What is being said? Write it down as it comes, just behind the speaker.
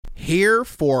here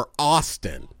for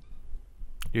Austin.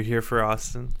 You're here for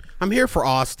Austin? I'm here for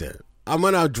Austin. I'm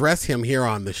going to address him here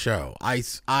on the show. I'm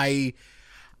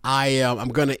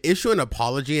going to issue an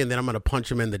apology, and then I'm going to punch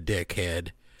him in the dickhead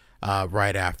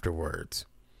right afterwards.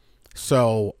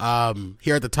 So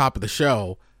here at the top of the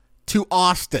show, to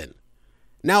Austin.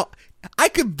 Now, I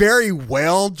could very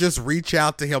well just reach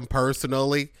out to him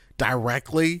personally,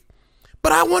 directly,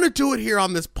 but I want to do it here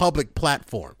on this public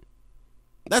platform.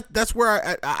 That's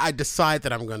where I decide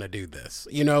that I'm going to do this,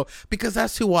 because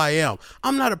that's who I am.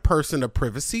 I'm not a person of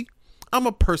privacy. I'm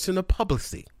a person of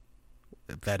publicity,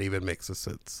 if that even makes a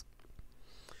sense.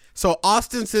 So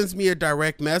Austin sends me a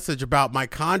direct message about my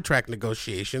contract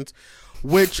negotiations,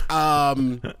 which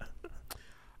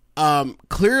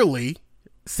clearly,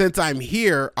 since I'm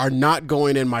here, are not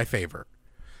going in my favor.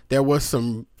 There was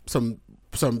some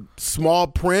small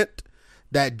print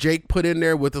that Jake put in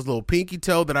there with his little pinky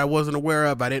toe that I wasn't aware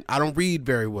of. I don't read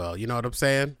very well. You know what I'm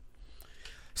saying?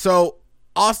 So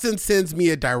Austin sends me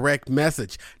a direct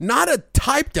message, not a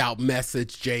typed out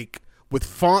message, Jake, with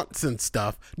fonts and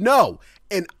stuff. No,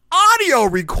 an audio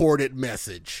recorded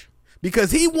message,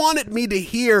 because he wanted me to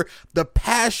hear the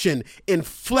passion,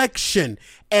 inflection,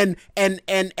 and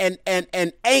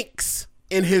angst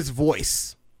in his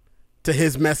voice to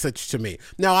his message to me.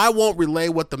 Now, I won't relay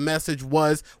what the message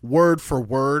was word for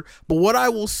word, but what I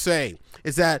will say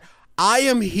is that I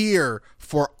am here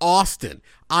for Austin.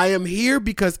 I am here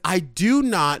because I do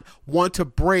not want to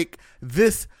break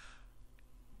this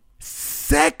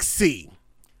sexy,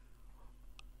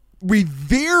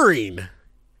 revering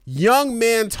young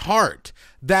man's heart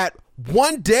that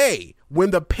one day, when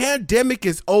the pandemic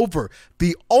is over,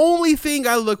 the only thing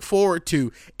I look forward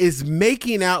to is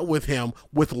making out with him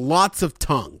with lots of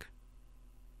tongue.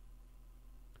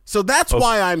 So that's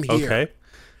why I'm here. Okay.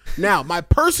 Now, my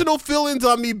personal feelings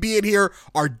on me being here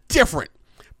are different,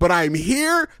 but I'm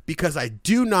here because I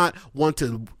do not want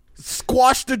to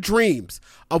squash the dreams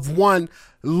of one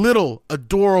little,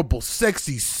 adorable,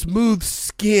 sexy,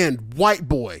 smooth-skinned white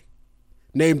boy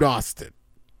named Austin.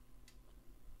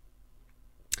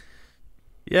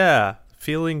 Yeah,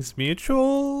 feelings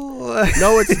mutual?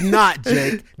 No, it's not,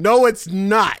 Jake. No, it's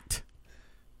not.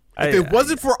 If it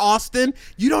wasn't for Austin,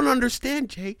 you don't understand,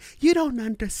 Jake. You don't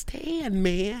understand,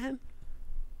 man.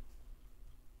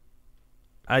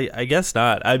 I guess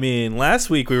not. I mean, last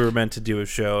week we were meant to do a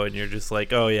show, and you're just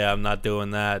like, oh, yeah, I'm not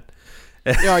doing that.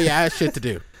 Oh, yeah, I had shit to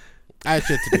do. I,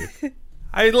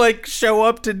 show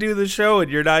up to do the show,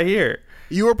 and you're not here.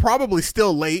 You were probably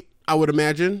still late, I would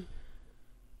imagine.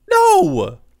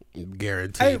 No!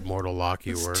 Guaranteed mortal lock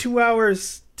you were. 2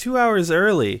 hours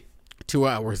early. 2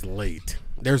 hours late.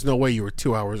 There's no way you were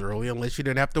 2 hours early unless you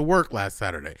didn't have to work last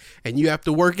Saturday. And you have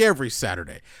to work every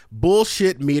Saturday.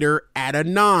 Bullshit meter at a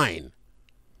 9.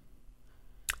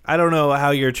 I don't know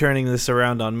how you're turning this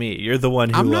around on me. You're the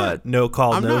one who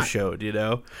no-showed, you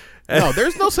know? No,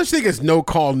 there's no such thing as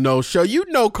no-call, no-show. You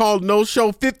no-call,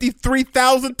 no-show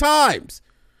 53,000 times.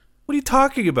 What are you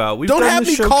talking about? We've don't done have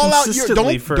this me show call out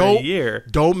consistently for a year.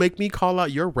 Don't make me call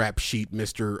out your rap sheet,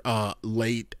 Mr.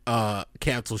 Late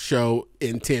Cancel Show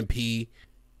in Tempe.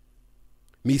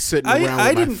 Me sitting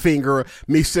around with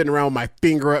my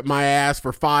finger up my ass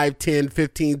for 5, 10,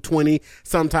 15, 20,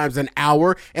 sometimes an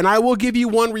hour. And I will give you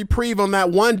one reprieve on that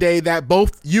one day that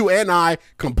both you and I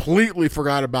completely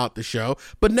forgot about the show.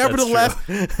 But nevertheless,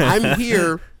 I'm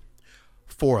here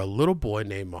for a little boy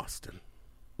named Austin.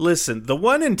 Listen, the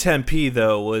one in Tempe,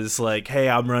 though, was like, hey,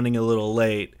 I'm running a little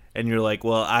late. And you're like,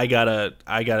 well, I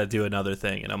gotta do another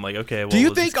thing. And I'm like, okay, well, do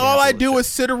you think all I do is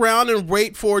sit around and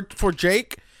wait for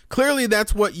Jake? Clearly,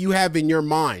 that's what you have in your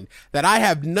mind, that I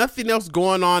have nothing else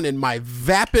going on in my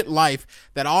vapid life,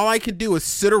 that all I can do is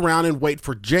sit around and wait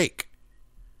for Jake.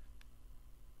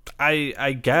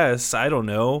 I guess. I don't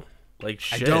know.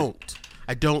 Shit.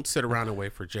 I don't sit around and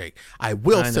wait for Jake. I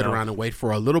will sit around and wait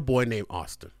for a little boy named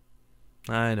Austin.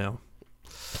 I know.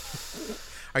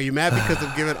 Are you mad because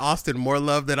I'm giving Austin more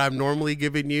love than I'm normally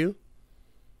giving you?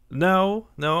 No,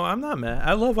 I'm not mad.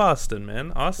 I love Austin,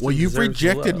 man. Austin. Well, you've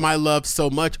rejected my love so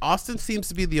much. Austin seems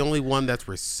to be the only one that's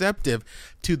receptive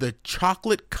to the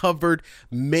chocolate-covered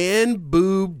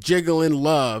man-boob jiggling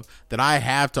love that I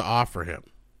have to offer him.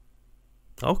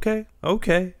 Okay.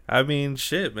 I mean,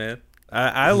 shit, man.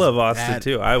 I love Austin,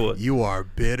 too. I would. You are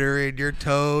bitter in your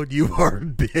tone. You are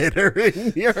bitter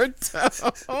in your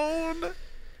tone.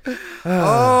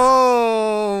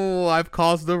 Oh, I've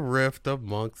caused a rift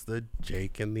amongst the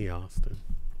Jake and the Austin.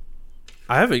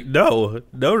 I haven't. No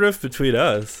rift between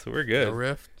us. We're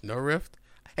good. No rift.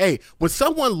 Hey, when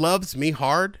someone loves me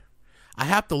hard, I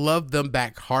have to love them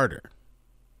back harder.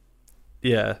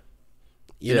 Yeah.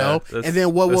 you know? And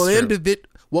then what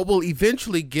we'll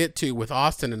eventually get to with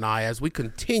Austin and I, as we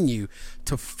continue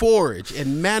to forage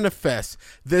and manifest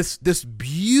this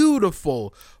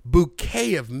beautiful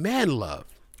bouquet of man love,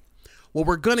 what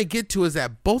we're going to get to is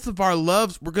that both of our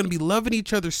loves, we're going to be loving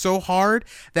each other so hard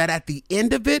that at the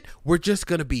end of it, we're just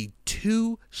going to be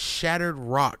two shattered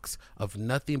rocks of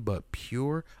nothing but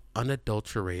pure,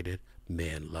 unadulterated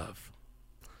man love.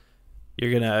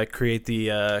 You're going to create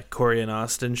the Cory and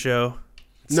Austin show?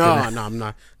 No, I'm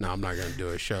not. No, I'm not gonna do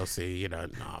a show. See, no,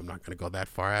 I'm not gonna go that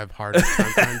far. I have hard time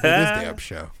trying to do this damn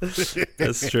show.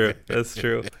 That's true. That's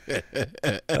true.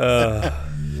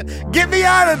 Get me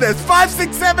out of this. 5,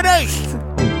 6, 7, 8. I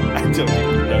don't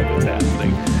even know what's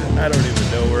happening. I don't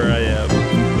even know where I am.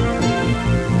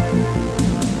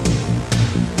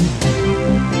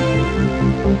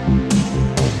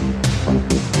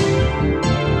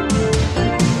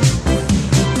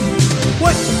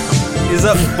 What is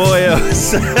up,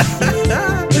 boyos?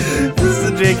 This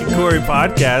is the Jake and Cory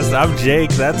podcast. I'm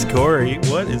Jake. That's Cory.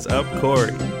 What is up,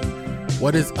 Cory?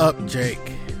 What is up,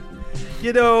 Jake?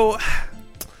 A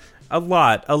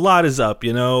lot is up.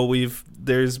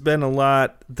 There's been a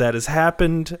lot that has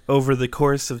happened over the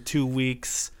course of 2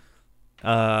 weeks.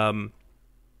 For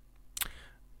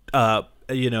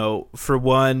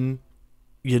one,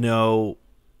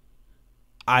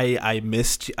 I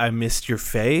missed your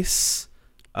face.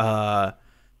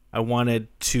 I wanted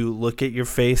to look at your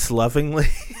face lovingly.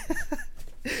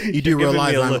 You do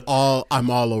realize I'm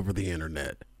all over the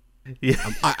internet.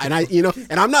 Yeah. And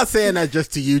I'm not saying that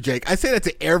just to you, Jake. I say that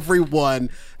to everyone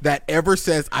that ever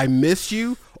says I miss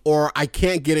you or I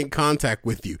can't get in contact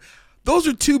with you. Those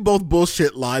are both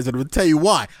bullshit lies, and I'm going to tell you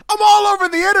why. I'm all over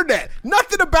the internet.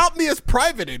 Nothing about me is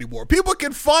private anymore. People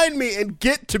can find me and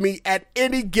get to me at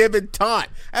any given time.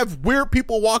 I have weird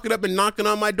people walking up and knocking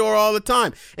on my door all the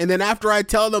time. And then after I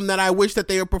tell them that I wish that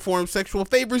they would perform sexual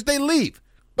favors, they leave.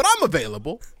 But I'm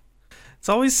available. It's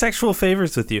always sexual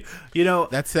favors with you.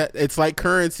 That's that. It's like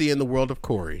currency in the world of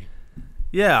Cory.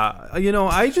 Yeah,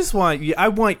 I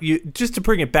want you, just to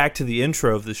bring it back to the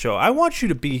intro of the show, I want you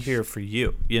to be here for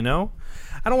you, I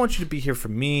don't want you to be here for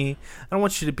me. I don't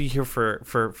want you to be here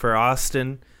for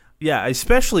Austin. Yeah, I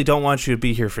especially don't want you to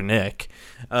be here for Nick.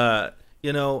 I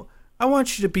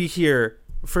want you to be here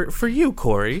for you,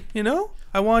 Cory,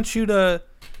 I want you to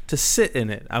sit in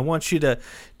it. I want you to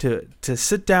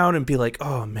sit down and be like,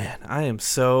 oh man, I am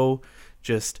so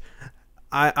just...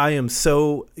 I am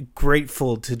so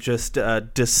grateful to just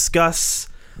discuss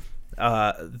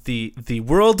the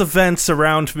world events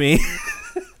around me.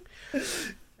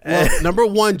 Well, number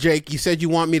one, Jake, you said you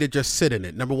want me to just sit in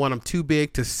it. Number one, I'm too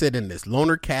big to sit in this.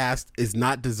 Loner Cast is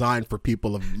not designed for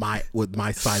people with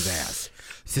my size ass.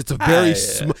 It's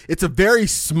a very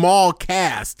small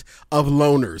cast of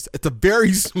loners. It's a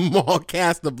very small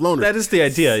cast of loners. That is the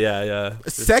idea. Yeah.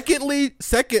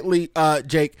 Secondly,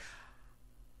 Jake,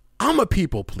 I'm a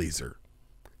people pleaser.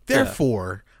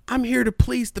 Therefore, I'm here to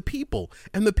please the people.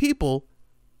 And the people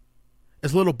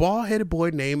is a little bald-headed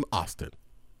boy named Austin.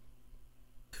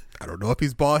 I don't know if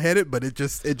he's bald-headed, but it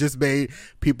just made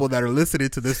people that are listening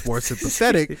to this more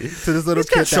sympathetic to this little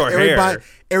kid.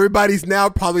 Everybody's now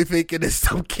probably thinking it's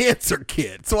some cancer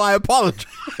kid. So I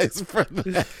apologize for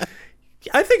that.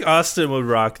 I think Austin would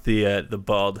rock the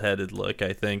bald-headed look,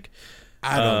 I think.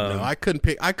 I don't know. I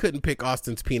couldn't pick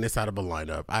Austin's penis out of a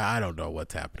lineup. I don't know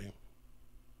what's happening.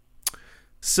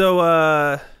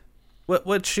 So,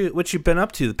 what you been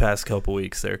up to the past couple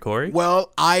weeks there, Cory?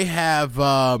 Well, I have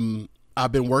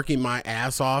I've been working my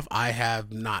ass off. I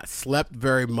have not slept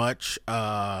very much.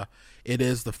 It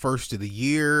is the first of the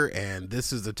year, and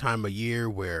this is the time of year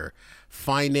where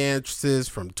finances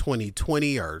from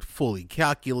 2020 are fully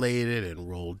calculated and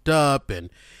rolled up,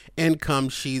 and income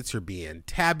sheets are being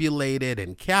tabulated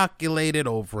and calculated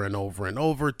over and over and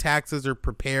over. Taxes are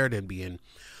prepared and being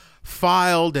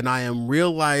filed, and I am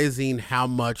realizing how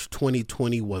much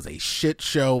 2020 was a shit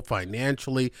show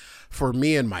financially for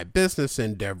me and my business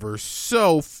endeavors.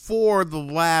 So for the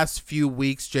last few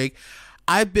weeks, Jake,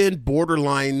 I've been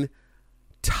borderline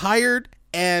tired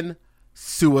and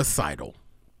suicidal.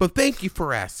 But thank you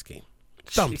for asking.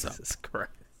 Thumbs up. Jesus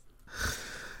Christ.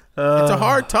 It's a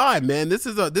hard time, man. This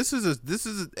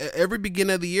is every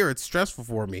beginning of the year. It's stressful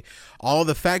for me. All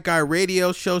the Fat Guy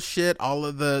Radio Show shit, all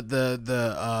of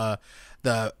the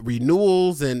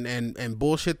renewals and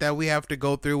bullshit that we have to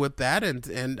go through with that,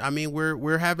 and I mean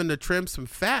we're having to trim some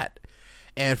fat.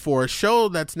 And for a show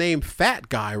that's named Fat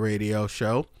Guy Radio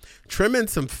Show, trimming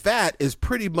some fat is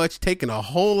pretty much taking a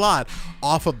whole lot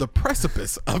off of the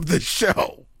precipice of the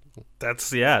show.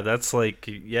 That's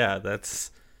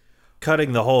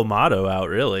cutting the whole motto out,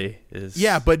 really.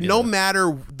 But no matter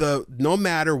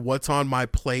what's on my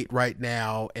plate right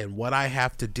now and what I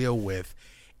have to deal with,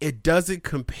 it doesn't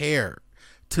compare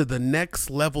to the next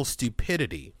level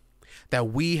stupidity that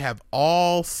we have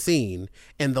all seen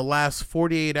in the last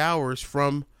 48 hours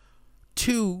from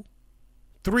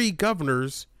 3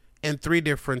 governors in 3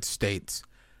 different states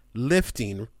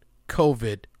lifting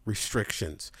COVID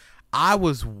restrictions. I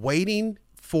was waiting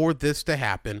for this to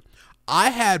happen.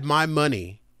 I had my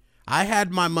money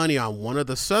on one of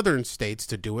the southern states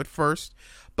to do it first,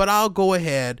 but I'll go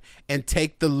ahead and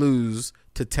take the lose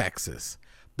to Texas,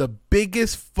 the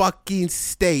biggest fucking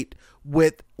state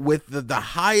with the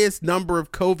highest number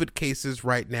of COVID cases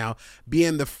right now,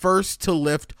 being the first to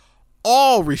lift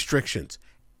all restrictions,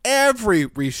 every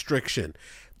restriction.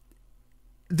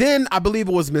 Then I believe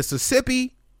it was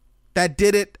Mississippi that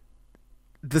did it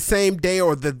the same day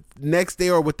or the next day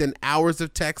or within hours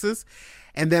of Texas.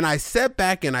 And then I sat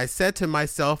back and I said to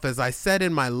myself, as I sat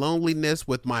in my loneliness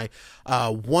with my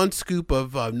 1 scoop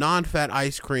of non-fat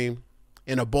ice cream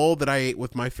in a bowl that I ate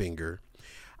with my finger,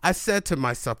 I said to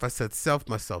myself,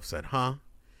 myself said,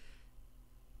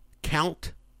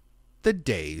 count the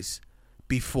days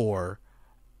before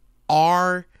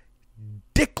our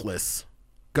dickless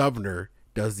governor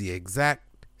does the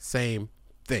exact same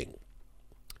thing.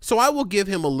 So I will give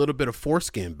him a little bit of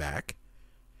foreskin back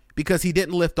because he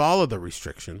didn't lift all of the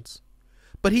restrictions,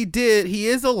 but he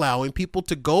is allowing people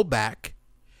to go back,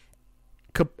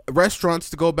 restaurants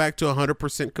to go back to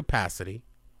 100% capacity,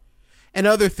 and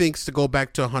other things to go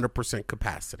back to 100%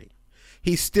 capacity.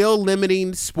 He's still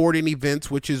limiting sporting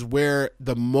events, which is where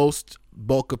the most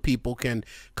bulk of people can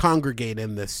congregate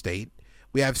in this state.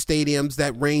 We have stadiums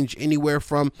that range anywhere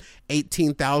from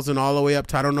 18,000 all the way up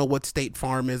to, I don't know what State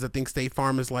Farm is. I think State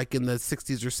Farm is like in the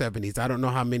 60s or 70s. I don't know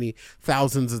how many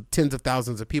tens of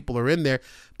thousands of people are in there,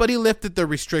 but he lifted the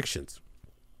restrictions.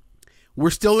 We're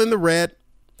still in the red.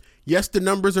 Yes, the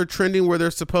numbers are trending where they're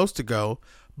supposed to go,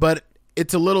 but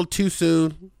it's a little too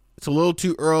soon. It's a little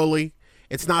too early.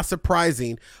 It's not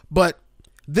surprising, but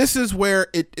this is where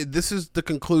this is the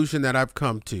conclusion that I've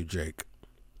come to, Jake.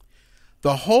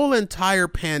 The whole entire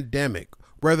pandemic,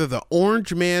 whether the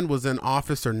orange man was in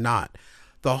office or not,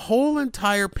 the whole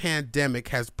entire pandemic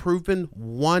has proven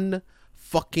one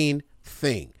fucking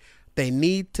thing. They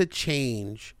need to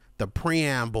change the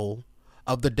preamble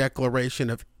of the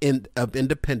Declaration of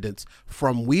Independence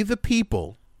from "we the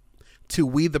people" to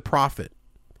 "we the prophet."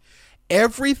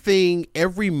 Every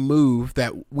move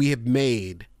that we have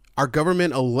made, our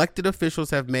government elected officials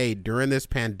have made during this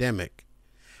pandemic,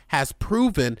 has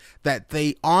proven that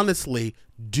they honestly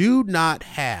do not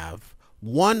have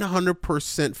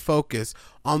 100% focus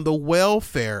on the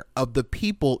welfare of the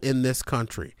people in this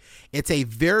country. It's a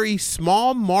very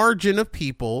small margin of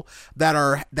people that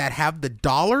have the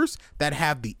dollars, that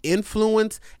have the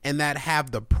influence, and that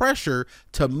have the pressure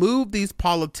to move these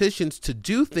politicians to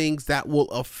do things that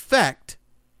will affect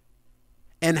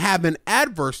and have an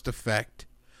adverse effect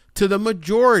to the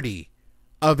majority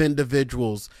of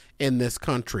individuals in this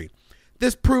country.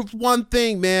 This proves one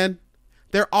thing, man.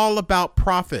 They're all about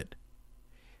profit.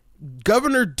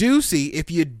 Governor Ducey,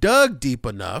 if you dug deep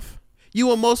enough, you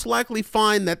will most likely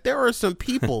find that there are some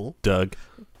people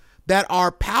that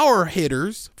are power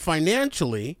hitters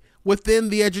financially within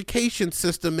the education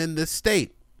system in this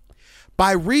state.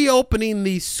 By reopening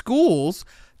these schools,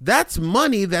 that's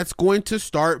money that's going to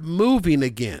start moving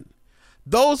again.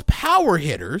 Those power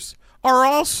hitters are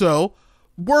also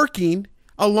working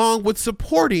along with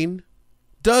supporting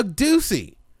Doug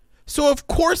Ducey. So of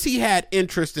course he had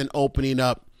interest in opening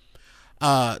up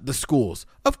the schools.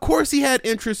 Of course he had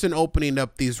interest in opening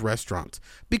up these restaurants,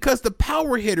 because the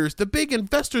power hitters, the big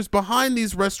investors behind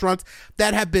these restaurants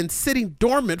that have been sitting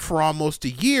dormant for almost a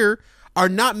year, are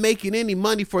not making any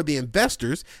money for the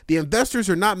investors. The investors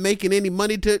are not making any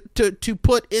money to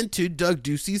put into Doug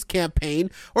Ducey's campaign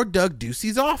or Doug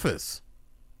Ducey's office.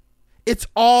 It's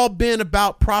all been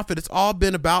about profit. It's all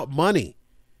been about money.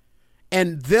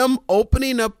 And them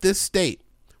opening up this state,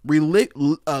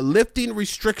 lifting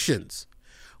restrictions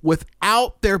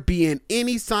without there being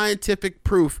any scientific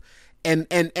proof and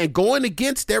going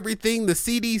against everything the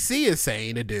CDC is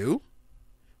saying to do,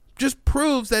 just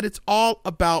proves that it's all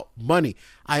about money.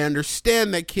 I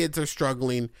understand that kids are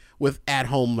struggling with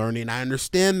at-home learning. I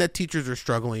understand that teachers are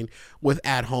struggling with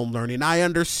at-home learning. I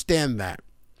understand that.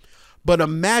 But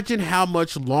imagine how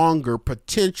much longer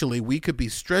potentially we could be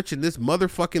stretching this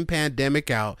motherfucking pandemic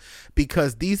out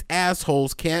because these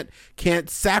assholes can't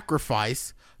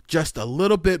sacrifice just a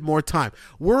little bit more time.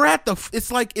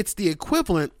 It's like it's the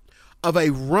equivalent of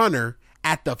a runner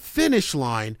at the finish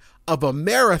line of a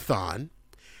marathon,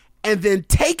 and then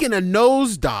taking a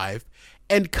nosedive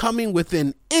and coming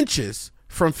within inches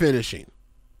from finishing.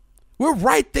 We're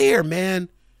right there, man.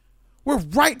 We're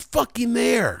right fucking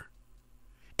there.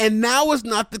 And now is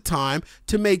not the time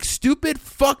to make stupid,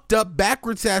 fucked up,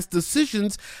 backwards ass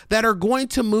decisions that are going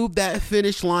to move that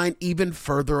finish line even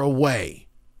further away.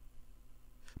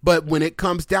 But when it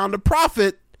comes down to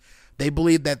profit, they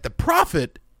believe that the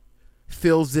profit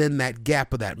fills in that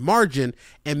gap of that margin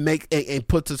and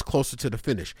puts us closer to the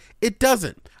finish. It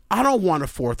doesn't. I don't want a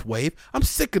fourth wave. I'm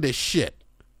sick of this shit.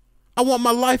 I want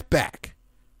my life back.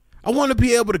 I want to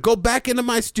be able to go back into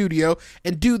my studio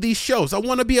and do these shows. I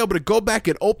want to be able to go back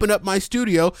and open up my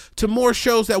studio to more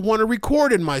shows that want to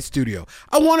record in my studio.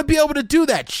 I want to be able to do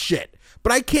that shit.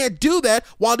 But I can't do that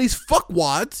while these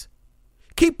fuckwads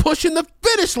keep pushing the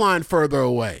finish line further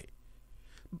away.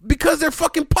 Because their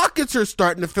fucking pockets are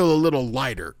starting to feel a little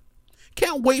lighter.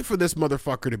 Can't wait for this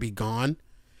motherfucker to be gone.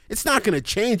 It's not going to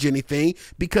change anything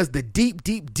because the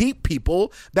deep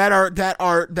people that are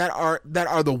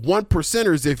the one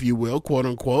percenters, if you will, quote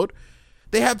unquote,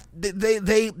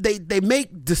 they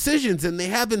make decisions and they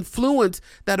have influence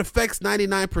that affects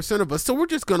 99% of us. So we're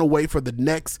just going to wait for the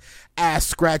next ass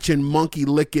scratching, monkey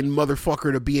licking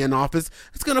motherfucker to be in office.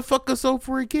 It's going to fuck us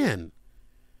over again.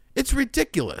 It's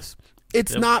ridiculous.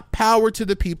 It's not power to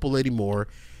the people anymore.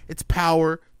 It's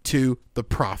power to the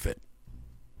profit.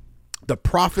 The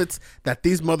profits that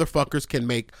these motherfuckers can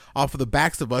make off of the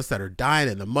backs of us that are dying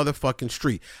in the motherfucking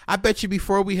street. I bet you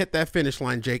before we hit that finish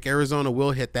line, Jake, Arizona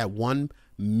will hit that 1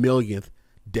 millionth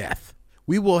death.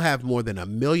 We will have more than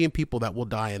 1 million people that will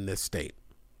die in this state.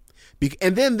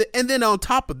 And then on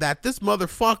top of that, this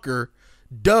motherfucker,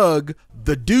 Doug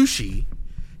the douchey,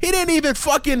 he didn't even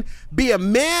fucking be a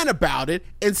man about it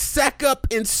and sack up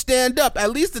and stand up.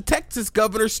 At least the Texas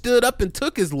governor stood up and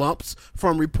took his lumps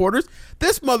from reporters.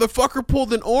 This motherfucker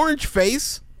pulled an orange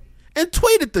face and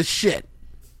tweeted the shit.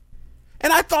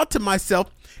 And I thought to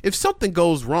myself, if something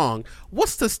goes wrong,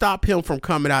 what's to stop him from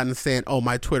coming out and saying, oh,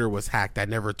 my Twitter was hacked. I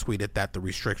never tweeted that. The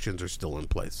restrictions are still in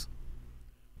place.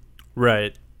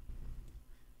 Right.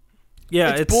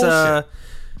 Yeah, it's bullshit.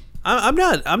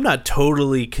 I'm not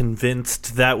totally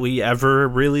convinced that we ever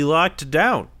really locked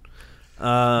down.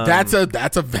 That's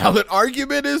a valid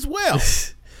argument as well.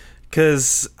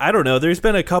 Because I don't know, there's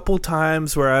been a couple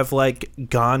times where I've like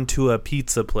gone to a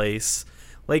pizza place,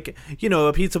 like, you know,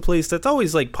 a pizza place that's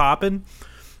always like popping,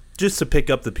 just to pick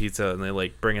up the pizza, and they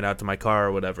like bring it out to my car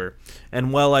or whatever.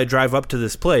 And while I drive up to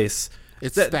this place,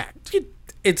 it's stacked.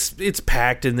 It's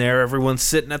packed in there. Everyone's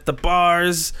sitting at the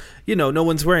bars. You know, no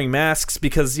one's wearing masks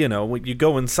because, you know, when you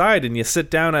go inside and you sit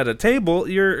down at a table,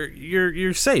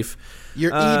 you're safe.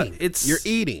 You're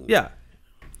eating. Yeah.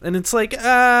 And it's like,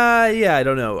 yeah, I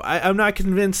don't know. I'm not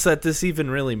convinced that this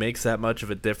even really makes that much of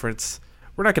a difference.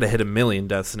 We're not going to hit 1 million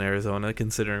deaths in Arizona,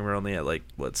 considering we're only at like,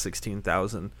 what,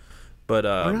 16,000. But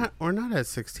we're not at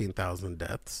 16,000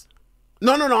 deaths.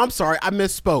 No, I'm sorry. I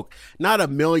misspoke. Not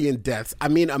 1 million deaths. I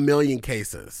mean 1 million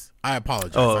cases. I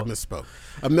apologize. I misspoke.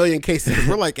 1 million cases.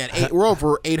 We're like we're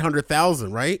over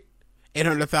 800,000, right?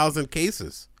 800,000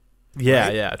 cases. Yeah,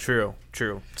 right? yeah, true.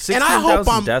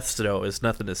 16,000 deaths, though, is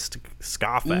nothing to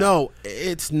scoff at. No,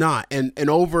 it's not. And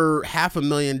over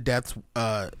 500,000 deaths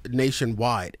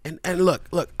nationwide. And look,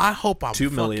 I hope I'm 2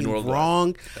 million fucking worldwide.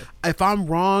 wrong. If I'm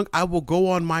wrong, I will go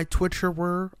on my Twitcher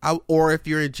or if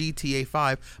you're in GTA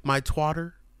 5, my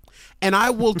Twitter, and I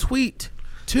will tweet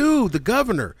to the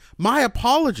governor my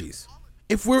apologies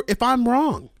if I'm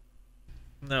wrong.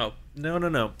 No.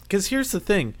 Because here's the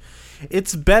thing.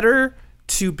 It's better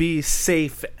to be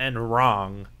safe and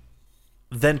wrong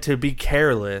than to be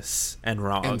careless and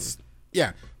wrong.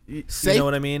 Yeah. Safe, you know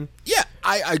what I mean? Yeah,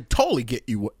 I totally get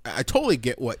you. I totally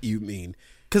get what you mean.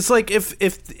 Because, like,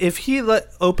 if he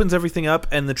opens everything up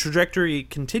and the trajectory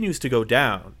continues to go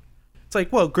down, it's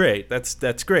like, well, great.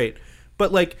 That's great.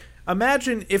 But, like,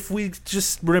 imagine if we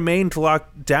just remained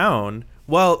locked down.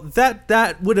 Well,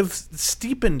 that would have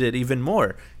steepened it even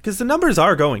more. Because the numbers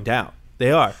are going down.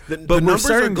 They are. But we're numbers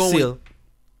starting are going... to see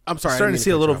I'm sorry. Starting to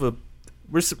see a little bit.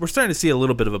 We're starting to see a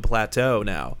little bit of a plateau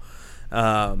now,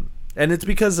 and it's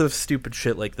because of stupid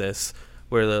shit like this,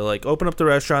 where they're like, open up the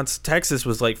restaurants. Texas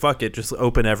was like, fuck it, just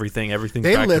open everything. Everything's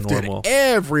back to normal. They lifted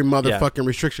every motherfucking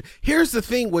restriction. Here's the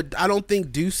thing: what I don't think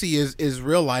Ducey is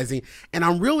realizing, and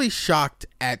I'm really shocked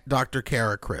at Dr.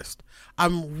 Kara Christ.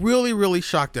 I'm really, really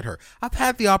shocked at her. I've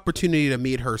had the opportunity to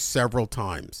meet her several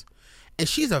times. And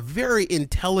she's a very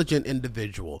intelligent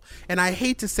individual. And I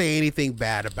hate to say anything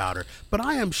bad about her, but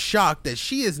I am shocked that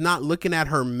she is not looking at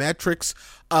her metrics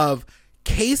of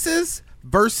cases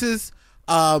versus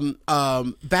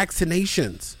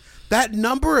vaccinations. That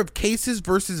number of cases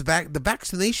versus the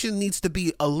vaccination needs to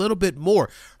be a little bit more.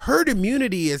 Herd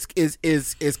immunity is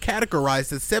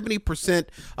categorized as 70%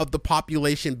 of the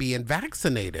population being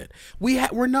vaccinated.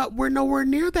 We're nowhere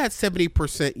near that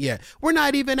 70% yet. We're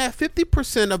not even at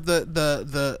 50% of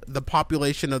the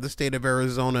population of the state of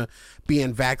Arizona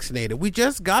being vaccinated. We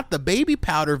just got the baby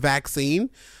powder vaccine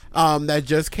that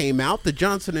just came out, the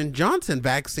Johnson & Johnson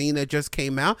vaccine that just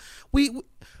came out.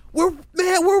 We're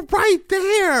right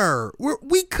there.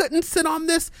 We couldn't sit on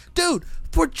this, dude,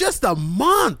 for just a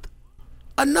month.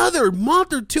 Another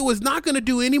month or two is not going to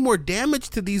do any more damage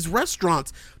to these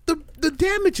restaurants. The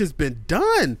damage has been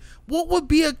done. What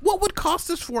would cost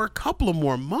us for a couple of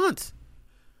more months?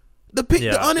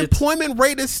 The unemployment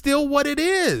rate is still what it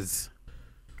is.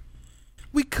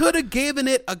 We could have given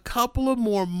it a couple of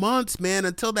more months, man,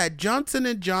 until that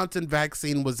Johnson & Johnson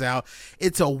vaccine was out.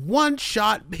 It's a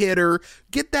one-shot hitter.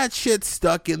 Get that shit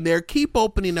stuck in there. Keep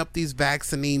opening up these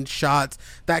vaccination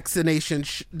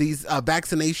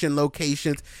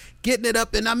locations, getting it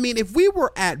up. And I mean, if we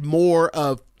were at more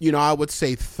of, I would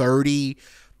say 30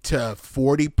 to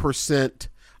 40%,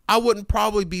 I wouldn't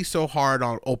probably be so hard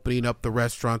on opening up the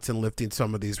restaurants and lifting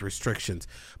some of these restrictions.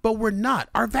 But we're not.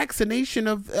 Our vaccination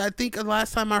I think the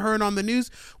last time I heard on the news,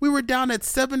 we were down at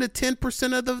 7 to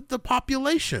 10% of the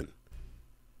population.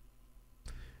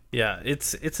 Yeah,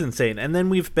 it's insane. And then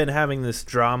we've been having this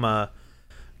drama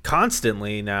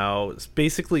constantly now,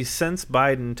 basically since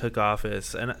Biden took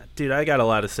office. And dude, I got a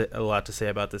lot to say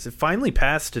about this. It finally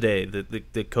passed today, the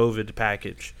COVID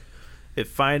package.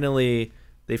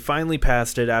 They finally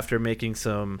passed it after making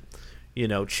some,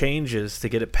 changes to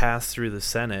get it passed through the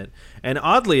Senate. And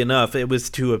oddly enough, it was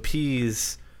to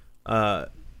appease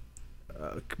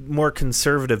more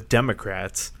conservative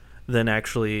Democrats than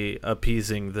actually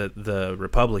appeasing the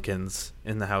Republicans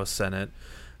in the House Senate.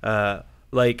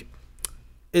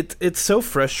 It's so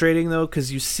frustrating, though,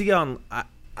 because you see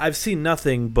I've seen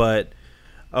nothing but,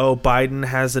 Biden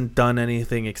hasn't done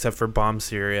anything except for bomb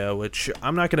Syria, which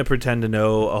I'm not going to pretend to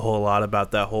know a whole lot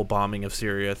about that whole bombing of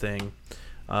Syria thing.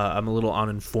 I'm a little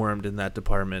uninformed in that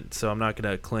department, so I'm not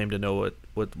going to claim to know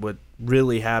what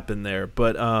really happened there.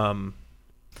 But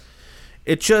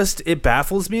it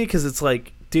baffles me because it's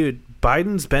like, dude,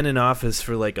 Biden's been in office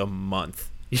for like a month.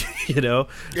 Yeah.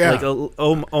 Like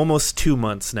almost 2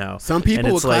 months now. Some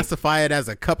people would classify it as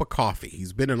a cup of coffee.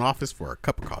 He's been in office for a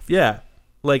cup of coffee. Yeah.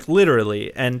 Like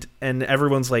literally, and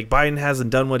everyone's like, Biden hasn't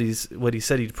done what he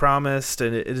said he'd promised,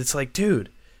 and it's like, dude,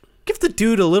 give the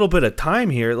dude a little bit of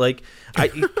time here. Like,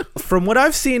 from what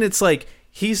I've seen, it's like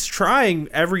he's trying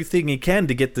everything he can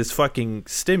to get this fucking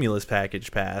stimulus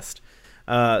package passed.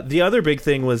 The other big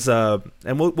thing was, and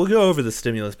we'll go over the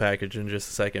stimulus package in just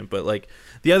a second, but like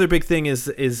the other big thing is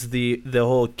the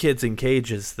whole kids in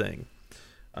cages thing,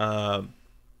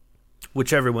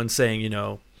 which everyone's saying,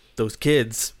 those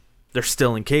kids, they're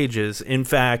still in cages. In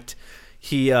fact,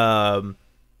 he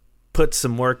put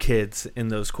some more kids in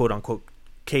those quote-unquote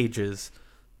cages.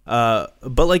 But,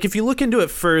 like, if you look into it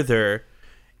further,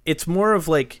 it's more of,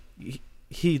 like,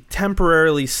 he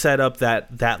temporarily set up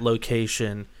that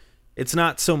location. It's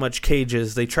not so much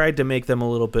cages. They tried to make them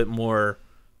a little bit more,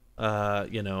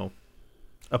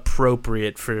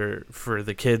 appropriate for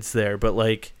the kids there. But,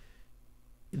 like,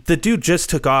 the dude just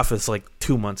took office, like,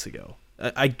 2 months ago.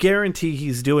 I guarantee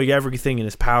he's doing everything in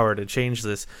his power to change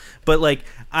this. But, like,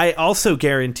 I also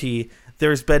guarantee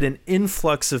there's been an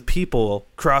influx of people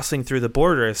crossing through the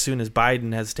border as soon as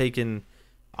Biden has taken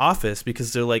office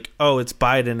because they're like, oh, it's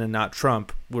Biden and not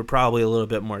Trump. We're probably a little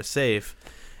bit more safe.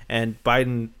 And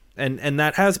Biden, and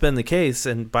that has been the case.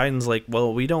 And Biden's like,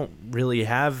 well, we don't really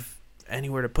have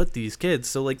anywhere to put these kids.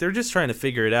 So, like, they're just trying to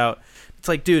figure it out. It's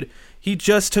like, dude, he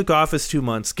just took office 2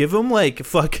 months. Give him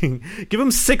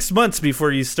 6 months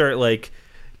before you start like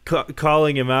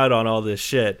calling him out on all this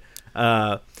shit.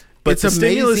 But it's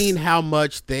amazing how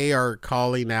much they are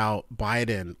calling out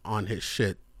Biden on his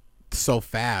shit so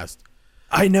fast.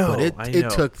 I know. But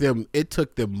it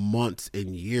took them months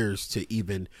and years to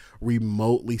even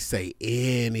remotely say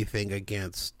anything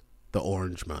against the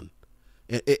orange man.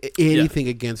 Anything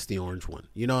against the orange one.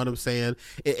 You know what I'm saying?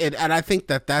 And I think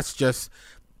that's just.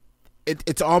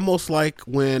 It's almost like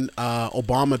when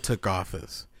Obama took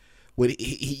office. When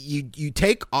you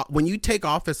take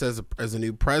office as a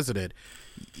new president,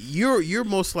 you're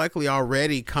most likely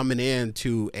already coming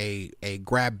into a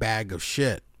grab bag of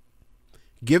shit.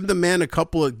 Give the man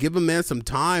some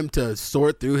time to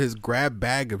sort through his grab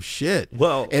bag of shit.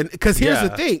 Well, and because here's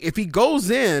the thing: if he goes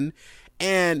in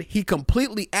and he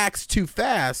completely acts too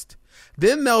fast,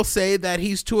 then they'll say that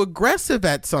he's too aggressive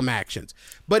at some actions.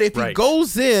 But if he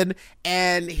goes in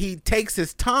and he takes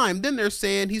his time, then they're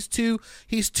saying he's too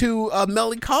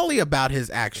melancholy about his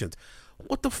actions.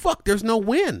 What the fuck? There's no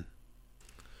win.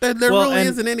 There really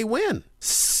isn't any win.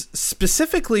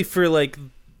 Specifically for like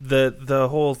the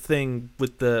whole thing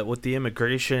with the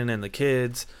immigration and the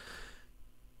kids,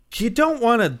 you don't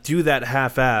want to do that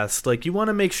half-assed. Like, you want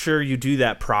to make sure you do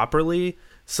that properly,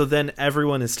 so then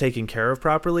everyone is taken care of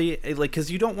properly. Like,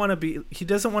 because you don't want to be. He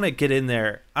doesn't want to get in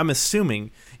there. I'm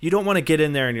assuming you don't want to get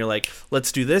in there and you're like,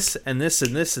 let's do this and this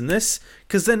and this and this.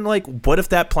 Because then, like, what if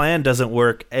that plan doesn't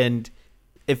work and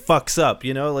it fucks up?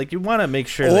 You know, like, you want to make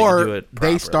sure that you do it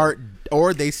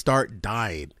properly. They start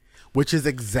dying, which is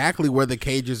exactly where the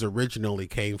cages originally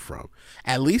came from.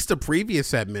 At least the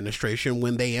previous administration,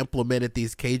 when they implemented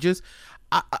these cages,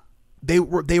 they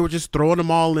were just throwing them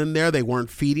all in there. They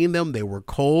weren't feeding them. They were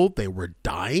cold. They were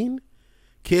dying.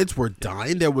 Kids were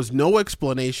dying. There was no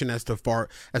explanation as far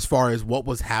as what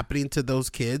was happening to those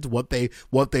kids, what they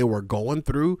were going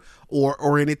through,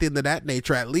 or anything of that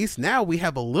nature. At least now we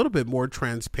have a little bit more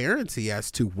transparency as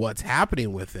to what's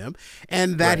happening with him,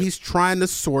 and that he's trying to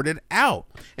sort it out.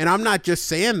 And I'm not just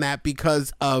saying that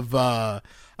because of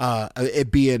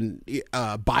it being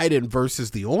Biden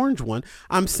versus the orange one.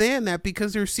 I'm saying that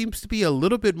because there seems to be a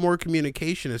little bit more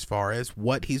communication as far as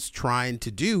what he's trying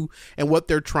to do and what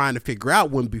they're trying to figure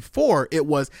out, when before it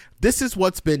was, this is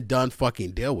what's been done,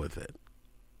 fucking deal with it.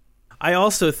 I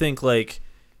also think, like,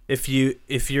 if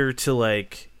you're to,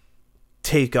 like,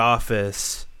 take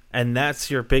office and that's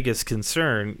your biggest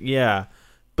concern, yeah,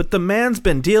 but the man's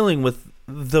been dealing with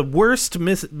the worst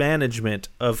mismanagement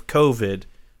of COVID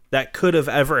that could have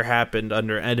ever happened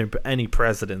under any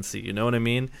presidency. You know what I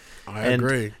mean? I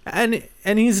agree. And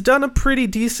he's done a pretty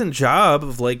decent job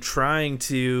of, like, trying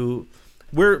to.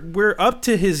 We're up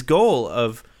to his goal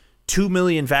of 2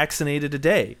 million vaccinated a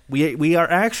day. We are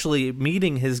actually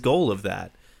meeting his goal of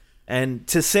that. And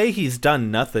to say he's done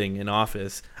nothing in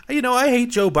office, you know, I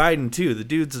hate Joe Biden too. The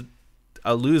dude's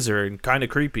a loser and kind of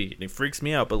creepy, and he freaks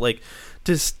me out. But, like,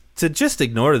 to just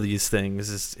ignore these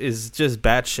things is just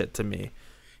batshit to me.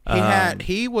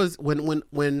 He was when,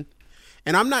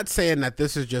 and I'm not saying that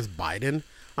this is just Biden.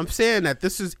 I'm saying that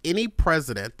this is any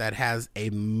president that has a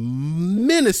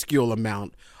minuscule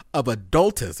amount of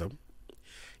adultism.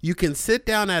 You can sit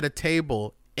down at a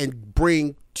table and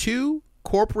bring two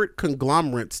corporate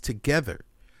conglomerates together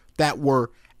that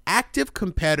were active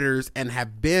competitors and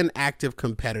have been active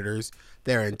competitors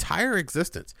their entire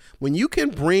existence. When you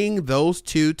can bring those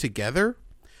two together,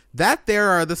 that there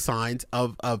are the signs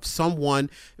of someone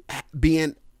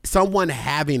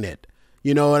having it.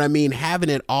 You know what I mean?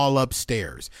 Having it all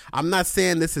upstairs. I'm not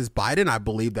saying this is Biden. I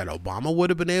believe that Obama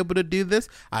would have been able to do this.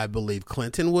 I believe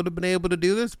Clinton would have been able to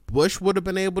do this. Bush would have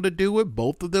been able to do it.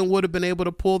 Both of them would have been able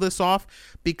to pull this off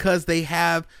because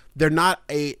they're not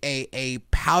a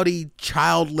pouty,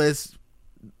 childless,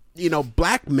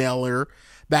 blackmailer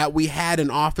that we had in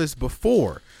office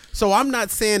before. So I'm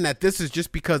not saying that this is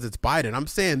just because it's Biden. I'm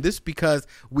saying this because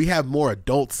we have more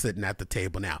adults sitting at the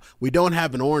table now. We don't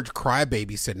have an orange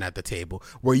crybaby sitting at the table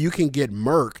where you can get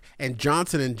Merck and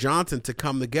Johnson & Johnson to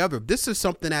come together. This is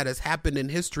something that has happened in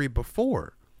history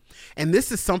before. And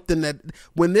this is something that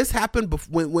when this happened,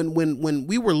 when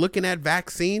we were looking at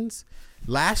vaccines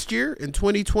last year in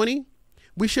 2020,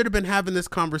 we should have been having this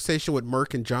conversation with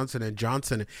Merck and Johnson &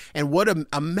 Johnson. And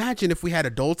imagine if we had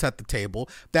adults at the table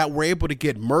that were able to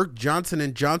get Merck,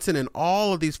 Johnson & Johnson, and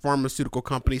all of these pharmaceutical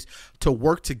companies to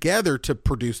work together to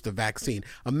produce the vaccine.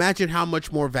 Imagine how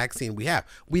much more vaccine we have.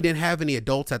 We didn't have any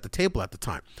adults at the table at the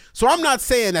time. So I'm not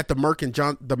saying that the Merck and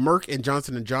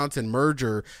Johnson & Johnson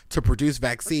merger to produce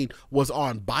vaccine was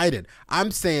on Biden.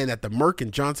 I'm saying that the Merck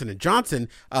and Johnson & Johnson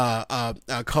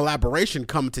collaboration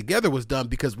coming together was done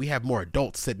because we have more adults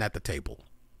sitting at the table.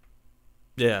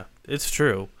 Yeah, it's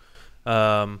true. We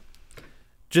would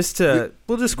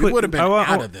have been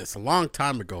out of this a long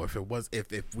time ago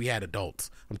if we had adults.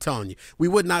 I'm telling you, we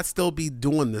would not still be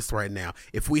doing this right now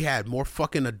if we had more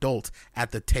fucking adults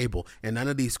at the table and none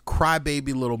of these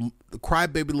crybaby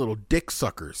little dick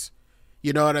suckers.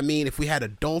 You know what I mean? If we had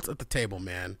adults at the table,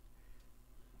 man.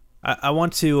 I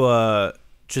want to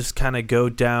just kind of go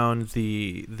down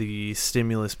the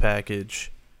stimulus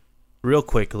package real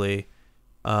quickly,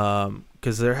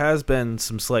 because there has been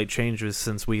some slight changes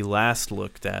since we last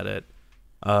looked at it.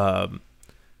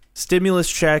 Stimulus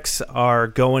checks are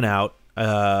going out,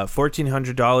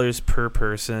 $1,400 per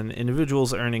person.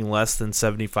 Individuals earning less than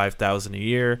 $75,000 a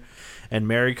year, and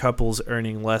married couples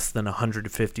earning less than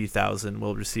 $150,000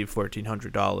 will receive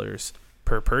 $1,400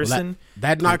 per person. Well,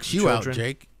 that knocks you out,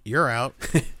 Jake. You're out.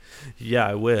 Yeah,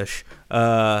 I wish.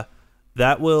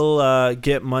 That will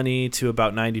get money to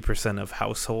about 90% of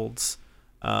households.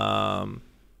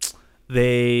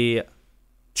 They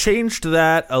changed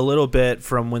that a little bit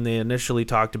from when they initially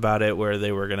talked about it, where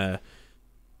they were going to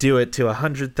do it to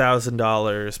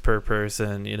 $100,000 per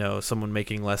person. You know, someone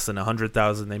making less than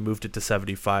 $100,000, they moved it to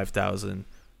 $75,000.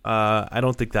 I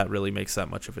don't think that really makes that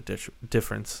much of a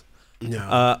difference.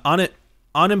 No.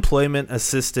 Unemployment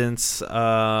assistance.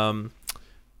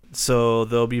 So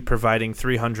they'll be providing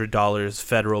 $300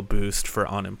 federal boost for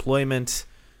unemployment.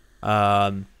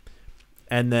 And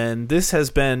then this has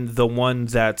been the one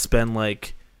that's been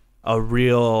like a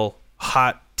real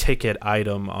hot ticket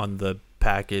item on the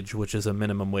package, which is a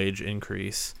minimum wage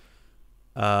increase.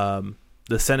 The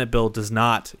Senate bill does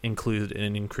not include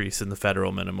an increase in the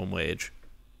federal minimum wage,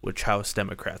 which House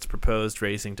Democrats proposed,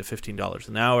 raising to $15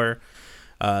 an hour.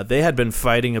 They had been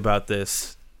fighting about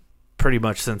this pretty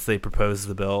much since they proposed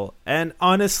the bill. And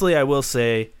honestly, I will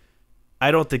say,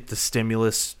 I don't think the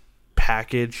stimulus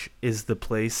package is the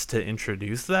place to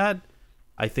introduce that.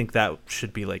 I think that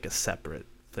should be like a separate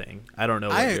thing. I don't know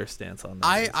what your stance on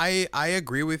that is. I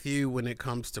agree with you when it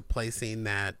comes to placing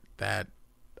that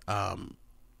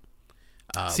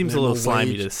seems a little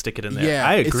slimy to stick it in there. Yeah,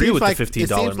 I agree with like, the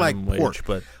 $15 minimum wage,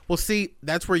 but well, see,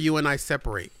 that's where you and I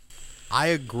separate. I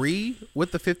agree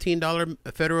with the $15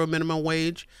 federal minimum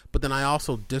wage, but then I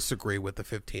also disagree with the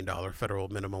 $15 federal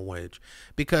minimum wage,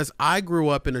 because I grew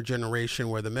up in a generation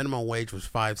where the minimum wage was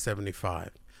 $5.75.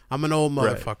 I'm an old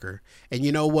motherfucker. Right. And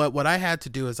you know what? What I had to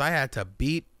do is I had to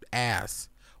beat ass,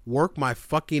 work my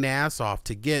fucking ass off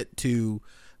to get to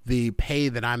the pay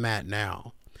that I'm at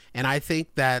now. And I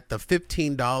think that the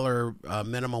 $15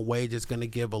 minimum wage is going to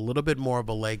give a little bit more of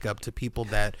a leg up to people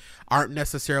that aren't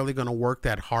necessarily going to work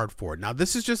that hard for it. Now,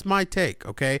 this is just my take,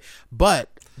 okay? But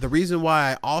the reason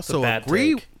why I also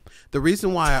agree, the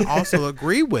reason why I also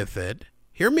agree with it,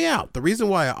 hear me out. The reason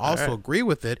why I also agree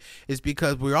with it is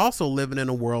because we're also living in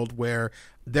a world where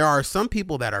there are some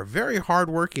people that are very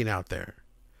hardworking out there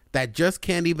that just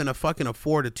can't even fucking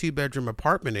afford a 2-bedroom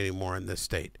apartment anymore in this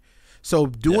state. So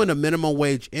doing a minimum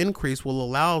wage increase will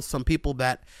allow some people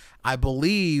that I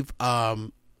believe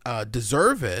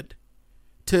deserve it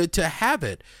to have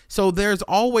it. So there's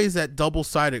always that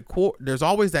double-sided coin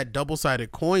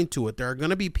to it. There are going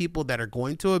to be people that are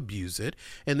going to abuse it,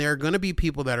 and there are going to be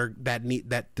people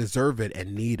that deserve it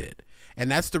and need it. And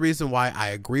that's the reason why I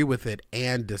agree with it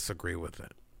and disagree with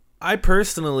it. I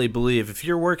personally believe if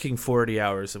you're working 40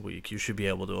 hours a week, you should be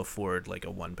able to afford like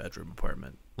a 1-bedroom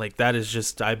apartment. Like that is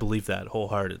just, I believe that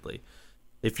wholeheartedly.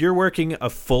 If you're working a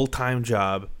full-time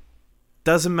job,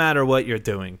 doesn't matter what you're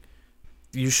doing,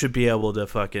 you should be able to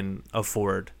fucking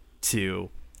afford to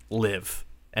live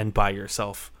and buy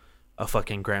yourself a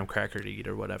fucking graham cracker to eat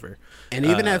or whatever. And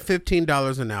even at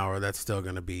 $15 an hour, that's still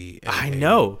going to be and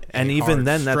even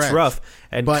then stretch. That's rough.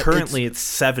 And but currently it's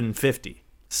 $7.50.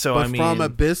 So but from a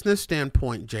business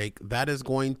standpoint, Jake, that is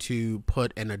going to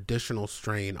put an additional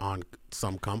strain on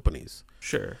some companies.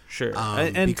 Sure.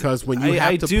 And because when you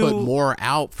have to put more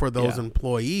out for those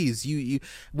employees, you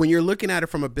when you're looking at it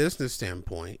from a business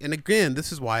standpoint, and again,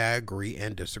 this is why I agree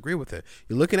and disagree with it.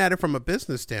 You're looking at it from a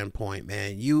business standpoint,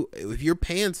 man. If you're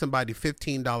paying somebody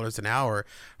 $15 an hour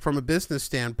from a business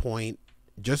standpoint,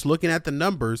 just looking at the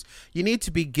numbers, you need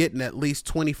to be getting at least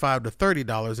 $25 to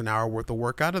 $30 an hour worth of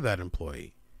work out of that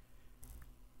employee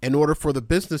in order for the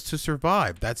business to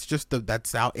survive.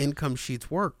 That's how income sheets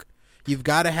work. You've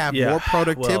got to have more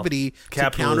productivity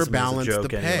to counterbalance the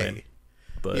pay. Anyway,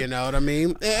 but. You know what I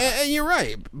mean? And you're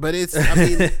right. But that's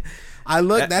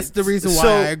the reason why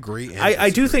I agree.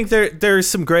 I do think there's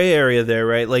some gray area there,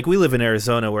 right? Like we live in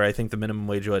Arizona where I think the minimum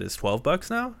wage is $12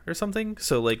 now or something.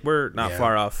 So like we're not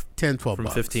far off 10-12 from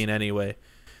 15 anyway.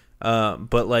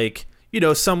 But like,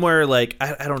 somewhere like,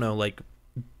 I don't know, like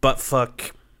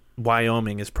buttfuck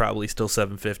Wyoming is probably still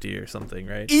 $7.50 or something,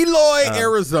 right? Eloy,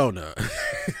 Arizona.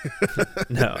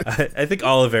 No, I think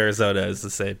all of Arizona is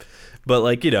the same. But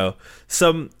like,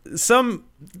 some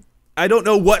I don't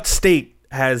know what state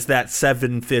has that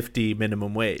 $7.50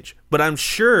 minimum wage, but I'm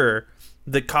sure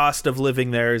the cost of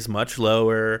living there is much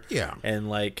lower. Yeah. And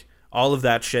like all of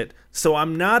that shit. So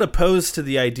I'm not opposed to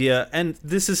the idea, and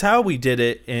this is how we did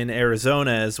it in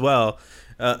Arizona as well.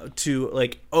 To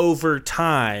like over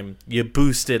time, you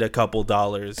boost it a couple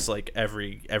dollars, like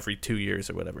every 2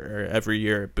 years or whatever, or every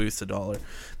year it boosts $1.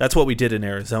 That's what we did in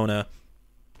Arizona.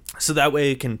 So that way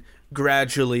it can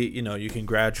gradually, you can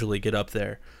gradually get up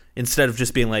there instead of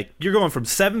just being like, you're going from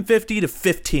 $7.50 to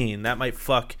 $15. That might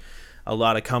fuck a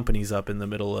lot of companies up in the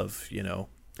middle of,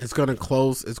 It's going to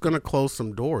close. It's going to close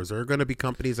some doors. There are going to be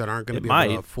companies that aren't going to be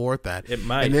able to afford that. It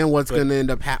might. And then what's going to end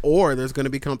up, or there's going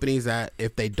to be companies that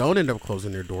if they don't end up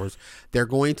closing their doors, they're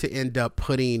going to end up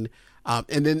putting,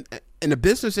 and then in a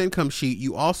business income sheet,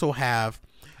 you also have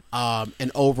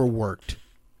an overworked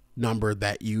number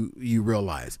that you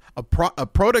realize. A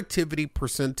productivity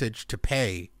percentage to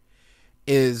pay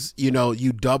is,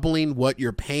 you doubling what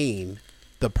you're paying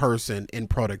the person in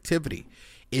productivity.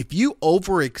 If you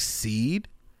over exceed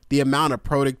the amount of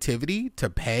productivity to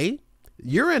pay,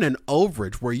 you're in an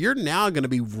overage where you're now going to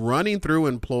be running through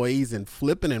employees and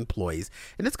flipping employees.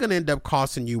 And it's going to end up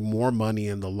costing you more money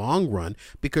in the long run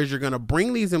because you're going to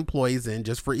bring these employees in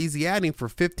just for easy adding for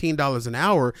 $15 an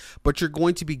hour, but you're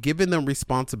going to be giving them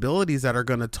responsibilities that are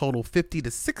going to total $50 to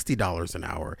 $60 an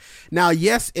hour. Now,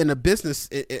 yes, in a business,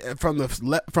 from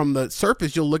the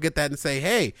surface, you'll look at that and say,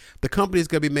 hey, the company's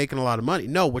going to be making a lot of money.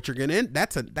 No, what you're going to end,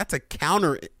 that's a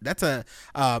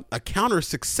counter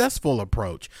successful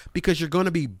approach, because you're going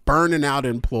to be burning out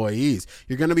employees.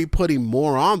 You're going to be putting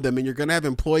more on them, and you're going to have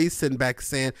employees sitting back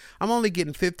saying, I'm only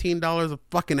getting $15 a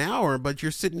fucking hour, but you're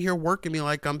sitting here working me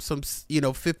like I'm some,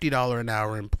 $50 an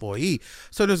hour employee.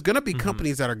 So there's going to be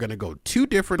companies that are going to go two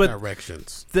different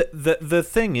directions. The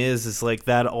thing is like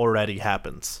that already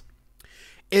happens.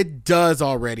 It does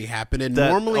already happen. And That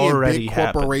normally in already big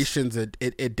corporations,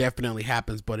 it definitely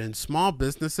happens. But in small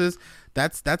businesses,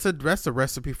 that's a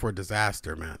recipe for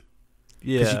disaster, man.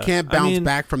 Yeah, because you can't bounce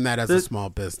back from that as a small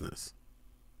business.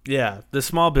 Yeah, the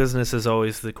small business is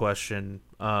always the question.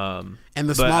 And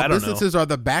the small businesses are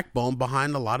the backbone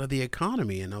behind a lot of the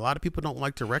economy, and a lot of people don't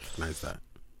like to recognize that.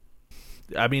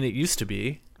 I mean, it used to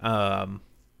be. I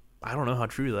don't know how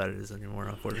true that is anymore,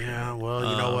 unfortunately. Yeah, well,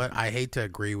 you know what? I hate to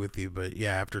agree with you, but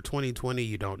yeah, after 2020,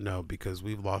 you don't know, because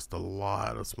we've lost a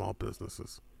lot of small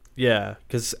businesses. Yeah,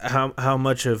 because how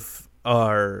much of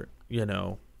our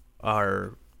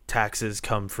taxes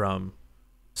come from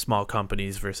small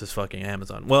companies versus fucking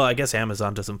Amazon? Well, I guess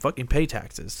Amazon doesn't fucking pay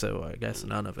taxes, so I guess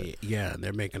none of it. Yeah,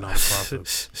 they're making all the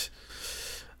profits.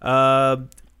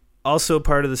 Also,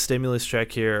 part of the stimulus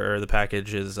check here, or the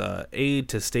package, is aid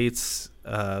to states,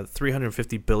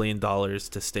 $350 billion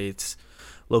to states,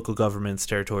 local governments,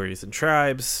 territories, and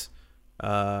tribes,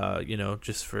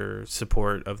 just for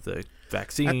support of the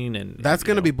vaccine. And that's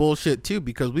going to be bullshit too,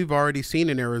 because we've already seen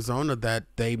in Arizona that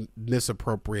they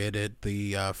misappropriated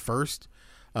the first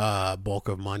bulk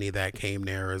of money that came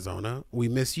to Arizona. We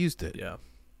misused it.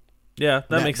 Yeah,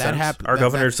 that makes sense. Happened. Our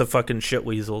governor's a fucking shit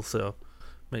weasel, so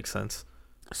makes sense.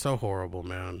 So horrible,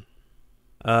 man.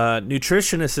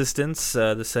 Nutrition assistance,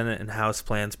 the Senate and House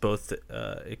plans both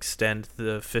extend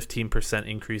the 15%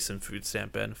 increase in food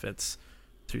stamp benefits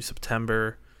through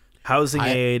September. Housing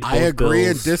aid. I agree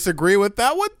and disagree with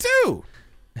that one too.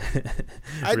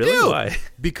 I really? do. Why?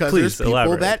 Because Please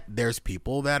there's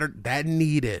people that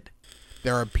need it.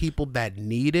 There are people that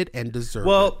need it and deserve it.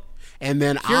 Well, and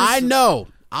then I know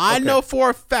for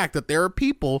a fact that there are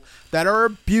people that are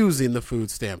abusing the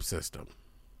food stamp system.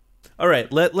 All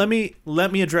right, let me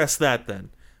address that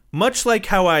then. Much like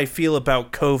how I feel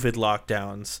about COVID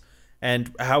lockdowns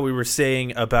and how we were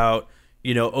saying about,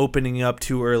 opening up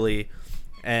too early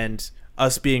and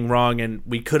us being wrong, and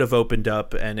we could have opened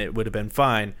up and it would have been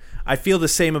fine. I feel the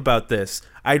same about this.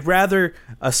 I'd rather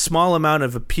a small amount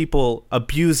of people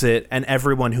abuse it and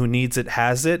everyone who needs it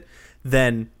has it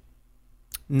than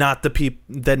not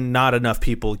enough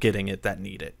people getting it that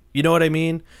need it. You know what I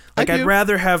mean? Like, I'd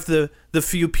rather have the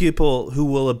few people who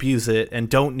will abuse it and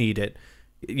don't need it,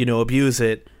 abuse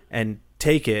it and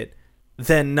take it,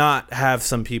 than not have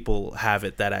some people have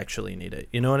it that actually need it.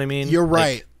 You know what I mean? You're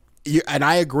right. And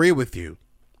I agree with you.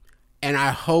 And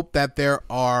I hope that there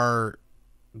are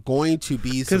going to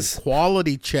be some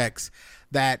quality checks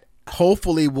that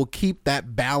hopefully will keep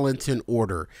that balance in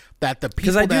order, that the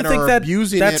people that are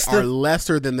abusing it are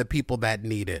lesser than the people that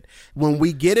need it. When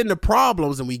we get into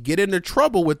problems and we get into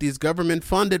trouble with these government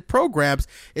funded programs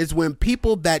is when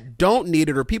people that don't need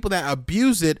it or people that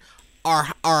abuse it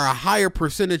are a higher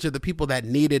percentage of the people that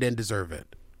need it and deserve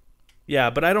it.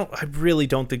 Yeah, but I really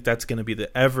don't think that's going to be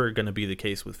ever going to be the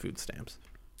case with food stamps.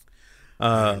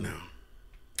 And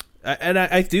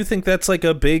I do think that's like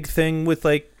a big thing with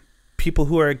like people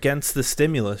who are against the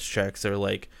stimulus checks. Are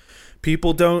like,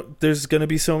 there's going to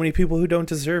be so many people who don't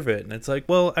deserve it. And it's like,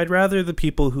 well, I'd rather the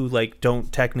people who like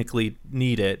don't technically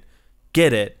need it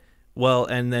get it. Well,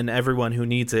 and then everyone who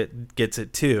needs it gets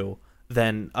it too,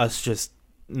 than us just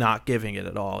not giving it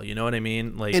at all. You know what I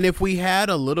mean? Like, and if we had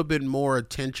a little bit more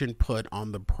attention put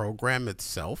on the program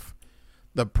itself,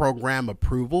 the program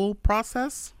approval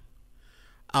process,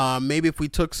 Maybe if we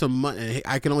took some money,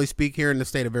 I can only speak here in the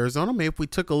state of Arizona. Maybe if we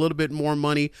took a little bit more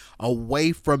money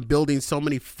away from building so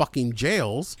many fucking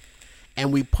jails,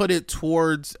 and we put it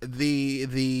towards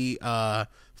the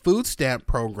food stamp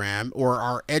program or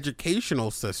our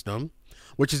educational system,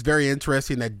 which is very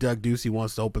interesting that Doug Ducey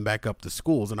wants to open back up the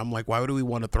schools. And I'm like, why would we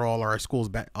want to throw all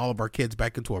of our kids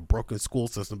back into a broken school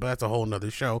system? But that's a whole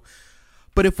nother show.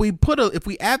 But if we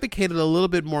advocated a little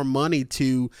bit more money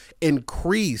to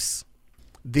increase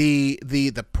the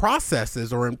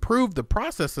processes or improve the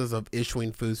processes of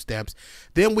issuing food stamps,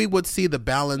 then we would see the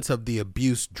balance of the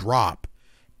abuse drop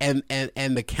and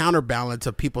the counterbalance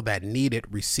of people that need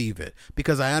it receive it.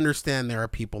 Because I understand there are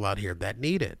people out here that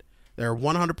need it. There are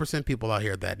 100% people out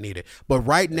here that need it. But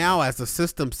right now, as the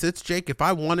system sits, Jake, if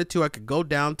I wanted to, I could go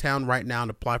downtown right now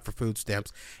and apply for food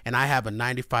stamps, and I have a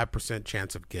 95%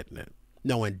 chance of getting it,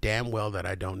 knowing damn well that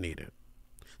I don't need it.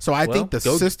 So I think the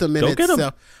system in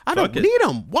itself, I don't need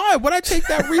them. Why would I take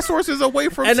that resources away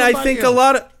from and somebody I think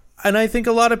else? I think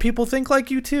a lot of people think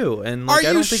like you too. And Are I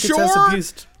don't you think sure? it's as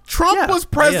abused. Trump was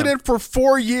president for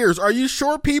 4 years. Are you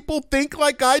sure people think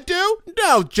like I do?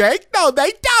 No, Jake. No,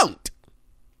 they don't.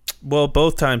 Well,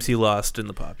 both times he lost in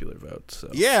the popular vote. So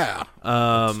yeah,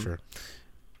 that's true.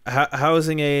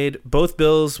 Housing aid. Both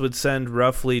bills would send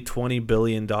roughly $20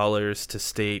 billion to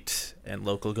state and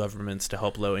local governments to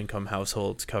help low-income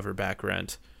households cover back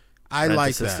rent. I rent like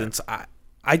assistance. that.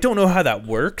 I don't know how that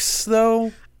works,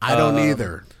 though. I don't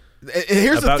either.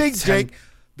 Here's the thing, Jake.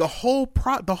 The whole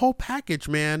package,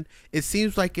 man, it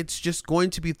seems like it's just going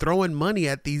to be throwing money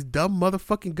at these dumb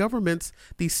motherfucking governments,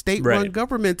 these state-run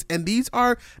governments, and these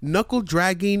are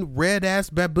knuckle-dragging,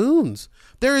 red-ass baboons.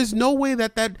 There is no way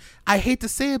that I hate to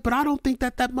say it, but I don't think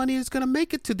that money is going to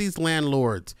make it to these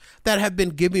landlords that have been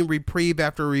giving reprieve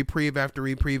after reprieve after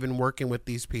reprieve and working with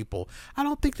these people. I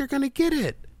don't think they're going to get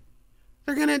it.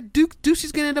 They're going to,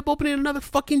 Ducey's going to end up opening another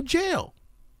fucking jail.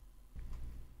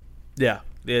 Yeah,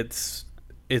 it's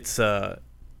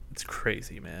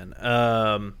crazy, man.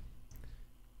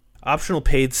 Optional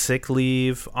paid sick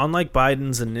leave. Unlike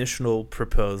Biden's initial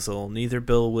proposal, neither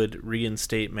bill would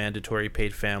reinstate mandatory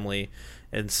paid family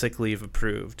and sick leave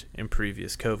approved in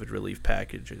previous COVID relief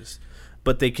packages.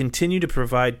 But they continue to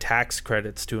provide tax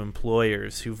credits to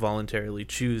employers who voluntarily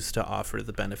choose to offer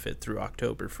the benefit through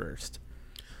October 1st.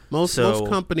 Most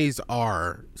companies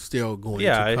are still going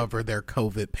to cover their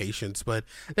COVID patients, but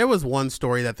there was one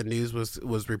story that the news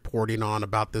was reporting on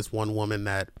about this one woman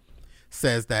that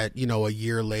says that, you know, a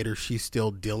year later she's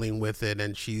still dealing with it,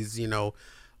 and she's, you know,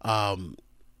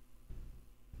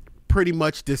 pretty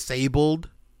much disabled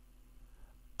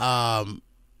because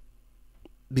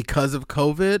of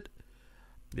COVID.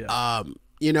 Yeah.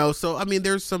 You know, so I mean,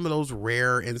 there's some of those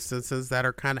rare instances that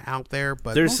are kind of out there,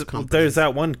 but there's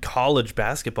that one college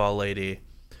basketball lady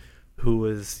who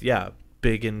was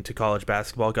big into college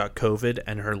basketball, got COVID,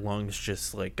 and her lungs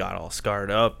just like got all scarred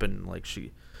up, and like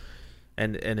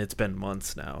and it's been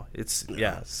months now. I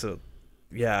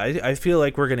feel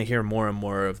like we're gonna hear more and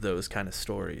more of those kind of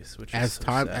stories, which as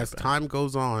time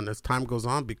goes on,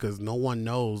 because no one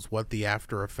knows what the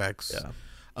after effects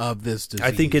of this disease.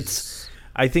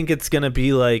 I think it's gonna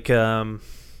be like when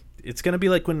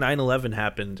 9/11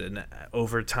 happened, and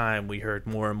over time we heard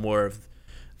more and more of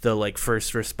the like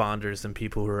first responders and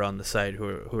people who are on the site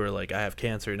who are like, I have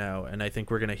cancer now, and I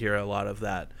think we're gonna hear a lot of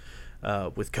that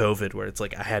with COVID, where it's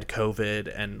like, I had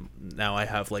COVID and now I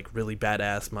have like really bad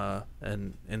asthma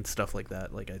and stuff like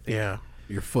that. Like, I think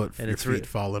your feet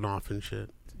falling off and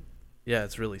shit. Yeah,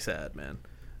 it's really sad, man.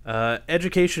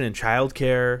 Education and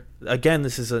childcare. Again,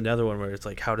 this is another one where it's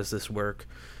like, how does this work?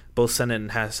 Both Senate and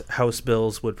House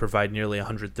bills would provide nearly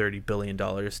 $130 billion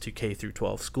to K through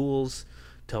 12 schools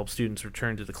to help students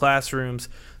return to the classrooms.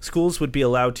 Schools would be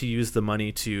allowed to use the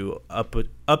money to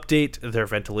update their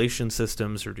ventilation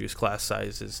systems, reduce class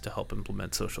sizes to help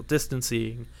implement social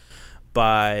distancing,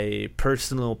 buy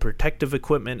personal protective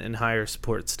equipment, and hire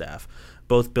support staff.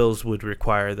 Both bills would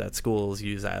require that schools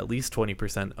use at least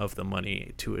 20% of the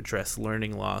money to address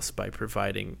learning loss by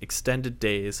providing extended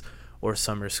days or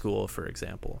summer school, for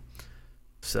example.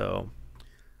 So,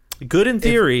 good in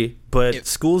theory, but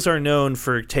schools are known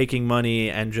for taking money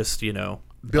and just, you know,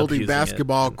 building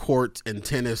basketball courts and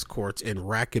tennis courts and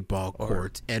racquetball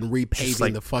courts and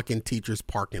repaving the fucking teachers'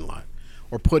 parking lot,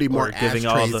 or putting more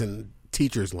ashtrays in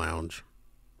teachers' lounge,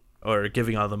 or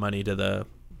giving all the money to the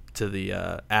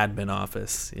admin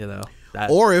office, you know.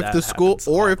 If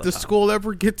the school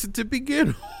ever gets it to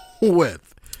begin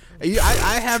with.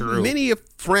 I have many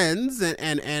friends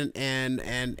and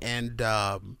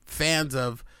fans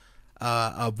of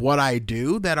what I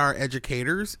do that are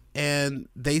educators, and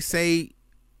they say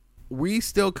we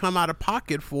still come out of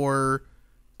pocket for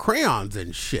crayons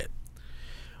and shit.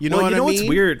 You know what I mean? What's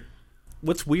weird?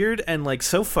 What's weird and like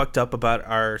so fucked up about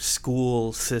our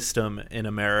school system in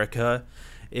America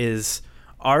is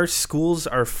our schools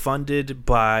are funded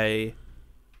by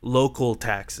local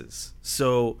taxes.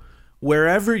 So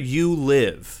wherever you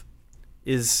live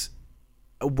is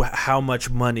how much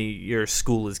money your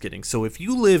school is getting. So if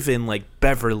you live in like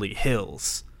Beverly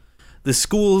Hills, the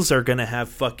schools are going to have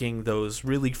fucking those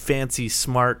really fancy,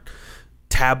 smart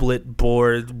tablet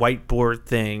board, whiteboard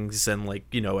things, and like,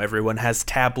 you know, everyone has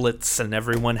tablets and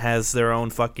everyone has their own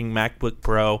fucking MacBook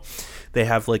Pro. They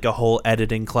have like a whole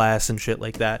editing class and shit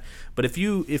like that. But if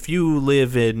you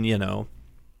live in,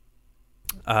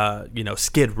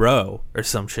 Skid Row or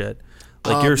some shit,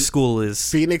 like your school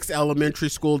is Phoenix Elementary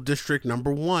School District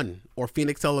number 1 or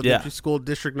Phoenix Elementary School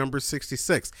District number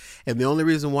 66. And the only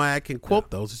reason why I can quote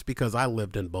those is because I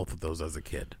lived in both of those as a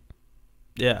kid.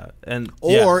 Yeah, and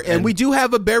we do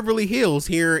have a Beverly Hills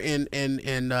here in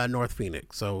North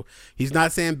Phoenix. So he's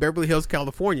not saying Beverly Hills,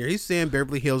 California. He's saying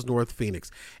Beverly Hills, North Phoenix.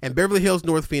 And Beverly Hills,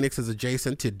 North Phoenix is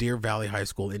adjacent to Deer Valley High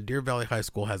School, and Deer Valley High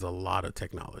School has a lot of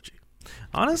technology.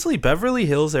 Honestly, Beverly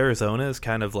Hills, Arizona is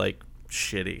kind of like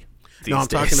shitty. No, I'm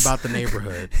talking about the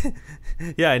neighborhood.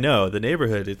 Yeah, I know the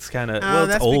neighborhood. It's kind of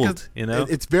it's old. You know,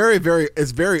 it's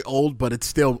very old, but it's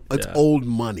still old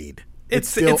moneyed.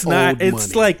 It's not.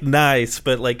 It's like nice,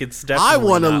 but like it's definitely. I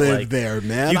want to not live like, there,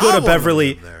 man. You go to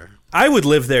Beverly. I would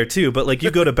live there too, but like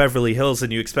you go to Beverly Hills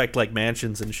and you expect like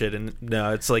mansions and shit, and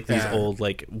no, it's like these old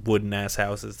like wooden ass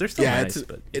houses. They're still nice,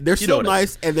 but they're still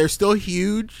nice and they're still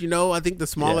huge. You know, I think the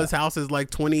smallest house is like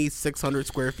 2,600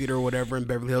 square feet or whatever in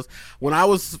Beverly Hills. When I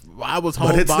was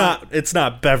home, but it's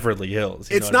not Beverly Hills.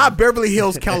 It's not Beverly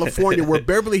Hills, California, where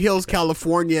Beverly Hills,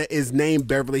 California is named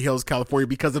Beverly Hills, California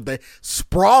because of the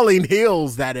sprawling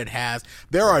hills that it has.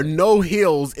 There are no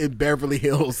hills in Beverly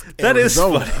Hills, Arizona. That is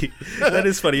funny. That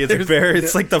is funny.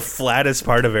 It's like the flattest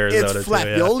part of Arizona. It's flat. Too,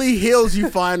 yeah. The only hills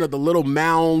you find are the little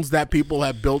mounds that people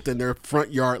have built in their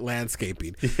front yard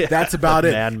landscaping. Yeah, that's about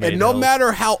it. And no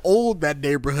matter how old that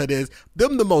neighborhood is,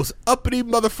 them the most uppity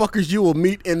motherfuckers you will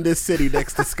meet in this city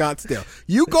next to Scottsdale.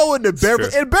 You go into Beverly,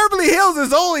 and Beverly Hills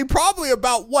is only probably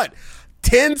about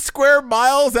 10 square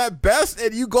miles at best,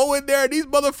 and you go in there and these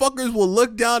motherfuckers will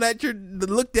look down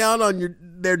on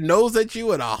their nose at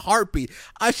you in a heartbeat.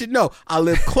 I should know. I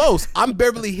live close. I'm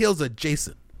Beverly Hills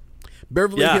adjacent.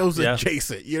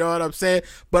 Adjacent. You know what I'm saying?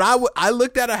 But I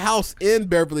looked at a house in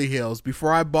Beverly Hills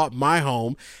before I bought my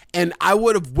home, and I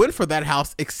would have went for that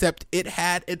house except it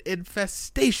had an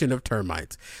infestation of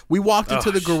termites. We walked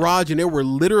into the garage and there were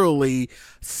literally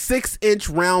 6-inch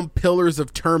round pillars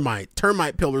of termite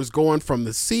pillars going from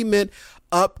the cement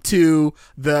up to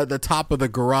the top of the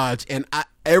garage. And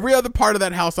every other part of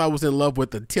that house I was in love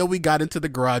with until we got into the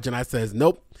garage, and I says,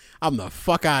 nope, I'm the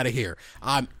fuck out of here.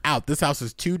 I'm out. This house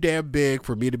is too damn big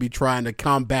for me to be trying to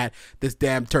combat this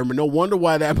damn termite. No wonder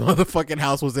why that motherfucking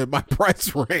house was in my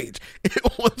price range. It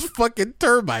was fucking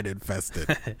termite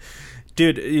infested.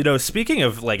 Dude, you know, speaking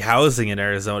of like housing in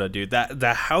Arizona, dude,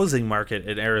 the housing market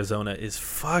in Arizona is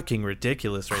fucking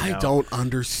ridiculous right now. I don't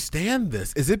understand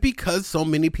this. Is it because so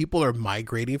many people are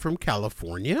migrating from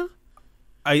California?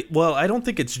 I don't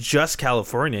think it's just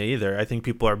California either. I think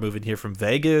people are moving here from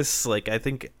Vegas. Like, I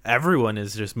think everyone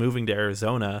is just moving to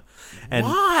Arizona. And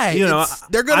why? You know,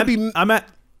 they're gonna be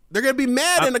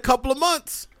mad in a couple of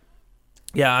months.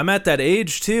 Yeah, I'm at that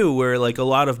age too, where like a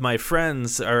lot of my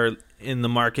friends are in the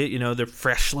market. You know, they're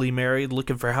freshly married,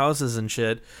 looking for houses and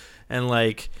shit, and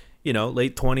like, you know,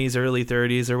 late 20s, early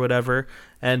 30s or whatever.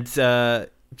 And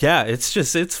yeah,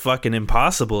 it's fucking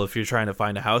impossible if you're trying to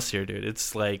find a house here, dude.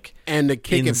 It's like, and to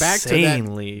kick it back to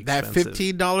that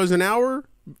 $15 an hour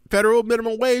federal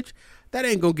minimum wage, that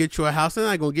ain't gonna get you a house.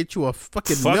 That ain't gonna get you a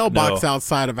fucking mailbox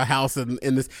outside of a house in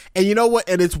this. And you know what?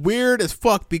 And it's weird as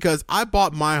fuck because I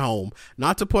bought my home,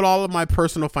 not to put all of my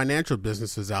personal financial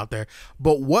businesses out there,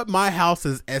 but what my house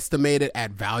is estimated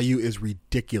at value is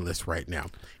ridiculous right now.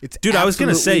 Dude, I was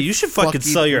gonna say you should fucking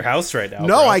sell your house right now.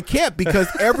 No, bro. I can't, because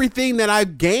everything that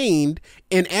I've gained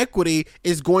in equity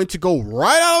is going to go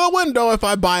right out of the window if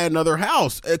I buy another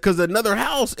house. Because another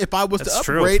house, if I was to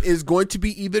upgrade, is going to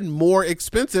be even more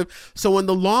expensive. So in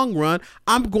the long run,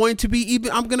 I'm going to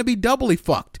be doubly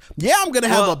fucked. Yeah, I'm going to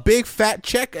have a big fat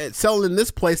check at selling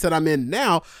this place that I'm in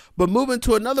now, but moving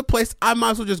to another place, I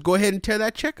might as well just go ahead and tear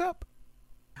that check up.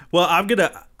 Well, I'm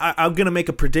gonna make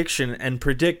a prediction and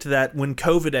predict that when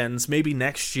COVID ends, maybe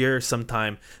next year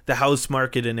sometime, the house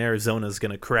market in Arizona is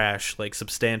gonna crash like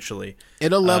substantially.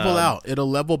 It'll level out. It'll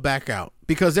level back out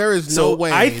because there is no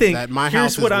way I think that my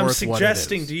house is here's what I'm worth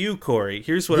suggesting what it is. to you, Corey.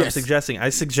 Here's what I'm suggesting. I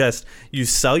suggest you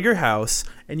sell your house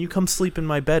and you come sleep in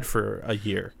my bed for a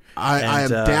year. I am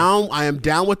down. I am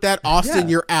down with that. Austin,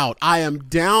 you're out. I am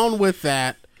down with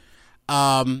that.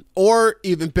 Or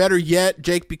even better yet,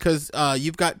 Jake, because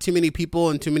you've got too many people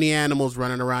and too many animals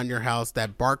running around your house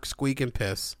that bark, squeak, and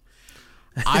piss.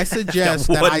 I suggest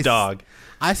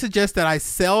I suggest that I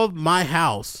sell my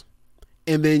house,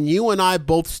 and then you and I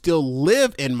both still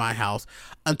live in my house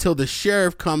until the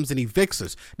sheriff comes and evicts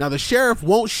us. Now, the sheriff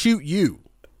won't shoot you.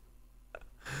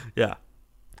 Yeah.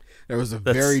 There was a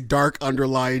very dark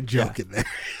underlying joke in there.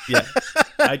 Yeah,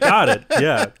 I got it.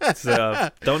 Yeah. So,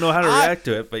 don't know how to react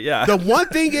to it, but yeah. The one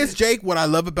thing is, Jake, what I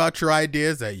love about your idea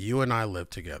is that you and I live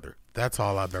together. That's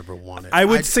all I've ever wanted. I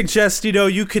would suggest,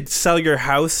 you could sell your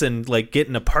house and like get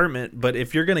an apartment, but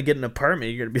if you're going to get an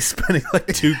apartment, you're going to be spending like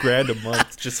 $2,000 a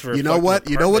month just for You know what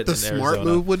the smart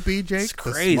move would be, Jake? It's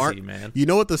crazy, man. You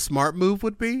know what the smart move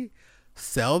would be?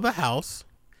 Sell the house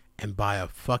and buy a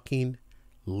fucking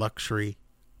luxury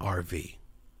RV.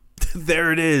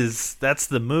 There it is. That's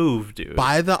the move, dude.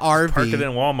 Buy the RV. Park it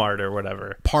in Walmart or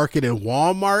whatever. Park it in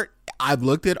Walmart. I've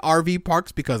looked at RV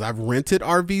parks because I've rented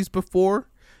RVs before.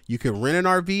 You can rent an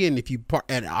RV, and if you park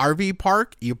an RV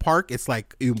park, it's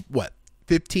like, what,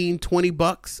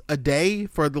 $15-20 a day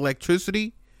for the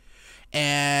electricity?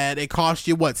 And it costs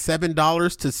you, what,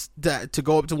 $7 to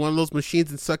go up to one of those machines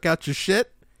and suck out your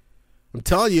shit? I'm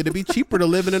telling you, it'd be cheaper to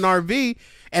live in an RV.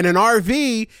 And an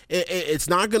RV, it's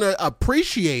not going to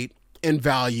appreciate in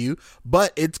value,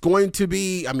 but it's going to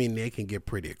be, I mean, they can get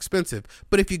pretty expensive.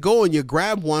 But if you go and you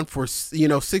grab one for,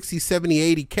 60,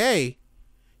 70, 80K,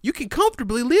 you can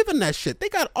comfortably live in that shit. They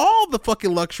got all the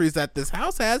fucking luxuries that this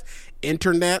house has.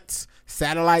 Internets,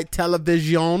 satellite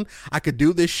television. I could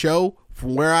do this show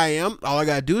from where I am. All I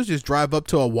got to do is just drive up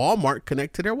to a Walmart,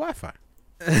 connect to their Wi-Fi.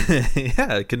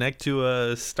 Yeah, connect to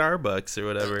a Starbucks or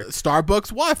whatever. Starbucks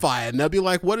Wi-Fi, and they'll be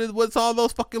like, "What's all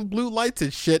those fucking blue lights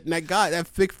and shit?" And that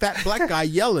big fat black guy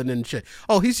yelling and shit.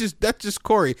 Oh, that's just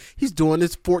Cory. He's doing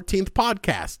his 14th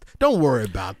podcast. Don't worry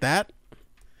about that.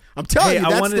 I'm telling you,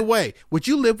 that's the way. Would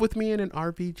you live with me in an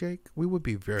RV, Jake? We would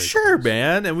be very close.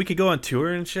 Man, and we could go on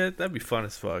tour and shit. That'd be fun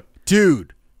as fuck,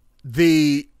 dude.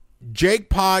 The Jake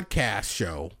podcast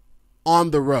show on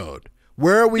the road.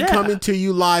 Where are we coming to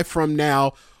you live from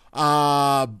now?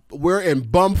 We're in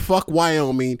bumfuck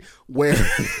Wyoming, where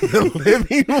the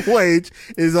living wage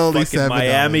is only $7.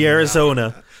 Miami,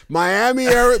 Arizona.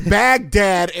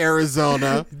 Baghdad,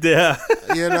 Arizona. Yeah.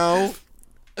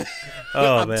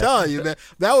 I'm telling you, man,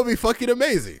 that would be fucking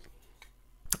amazing.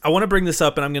 I want to bring this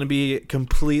up, and I'm going to be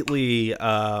completely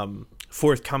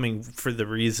forthcoming for the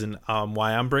reason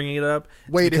why I'm bringing it up.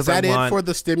 Wait, is that it for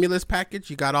the stimulus package?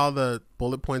 You got all the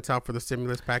bullet points out for the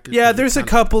stimulus package? Yeah, there's a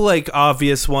couple like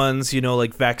obvious ones,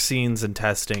 like vaccines and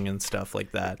testing and stuff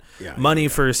like that. Yeah, money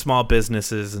for small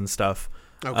businesses and stuff.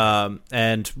 Okay.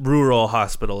 And rural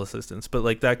hospital assistance, but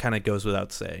like that kind of goes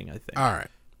without saying, I think. All right.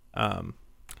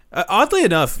 Oddly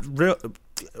enough,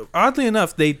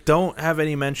 they don't have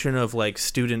any mention of like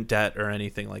student debt or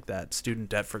anything like that, student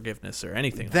debt forgiveness or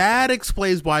anything. That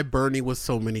explains why Bernie was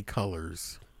so many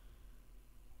colors.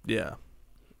 Yeah.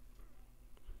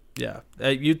 Yeah.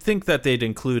 You'd think that they'd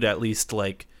include at least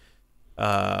like,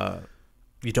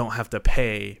 you don't have to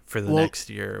pay for the next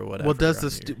year or whatever.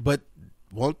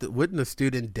 Well, wouldn't the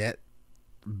student debt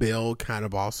bill kind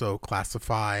of also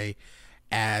classify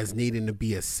as needing to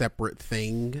be a separate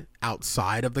thing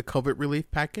outside of the COVID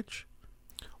relief package?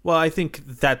 Well, I think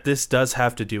that this does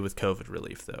have to do with COVID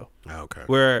relief, though. Okay.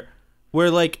 Where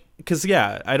like, because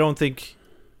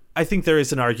I think there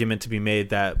is an argument to be made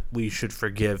that we should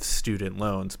forgive student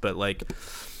loans, but like,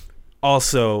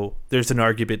 also there's an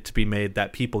argument to be made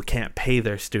that people can't pay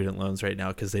their student loans right now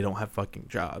because they don't have fucking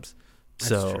jobs.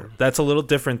 That's a little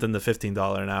different than the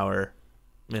 $15 an hour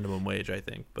minimum wage, I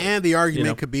think. But, and the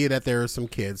argument could be that there are some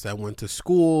kids that went to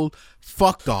school,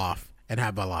 fucked off, and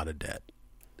have a lot of debt.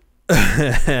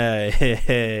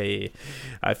 Hey,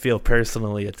 I feel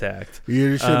personally attacked.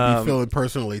 You shouldn't be feeling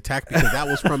personally attacked because that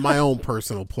was from my own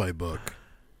personal playbook.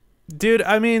 Dude,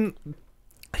 I mean,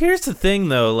 here's the thing,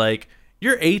 though. Like,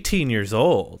 you're 18 years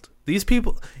old. These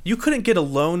people, you couldn't get a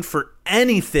loan for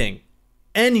anything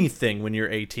when you're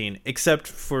 18, except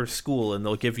for school, and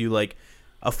they'll give you like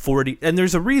a 40, and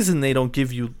there's a reason they don't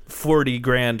give you 40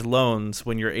 grand loans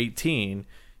when you're 18.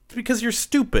 It's because you're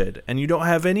stupid and you don't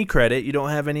have any credit, you don't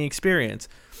have any experience.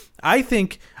 I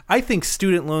think I think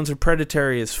student loans are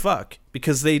predatory as fuck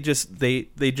because they just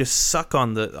suck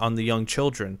on the young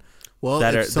children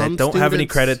that don't have any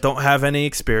credit, don't have any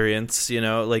experience. You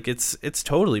know, like it's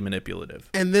totally manipulative.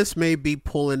 And this may be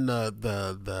pulling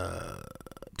the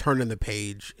turning the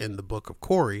page in the book of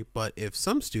Cory, but if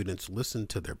some students listen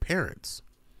to their parents,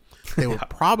 they would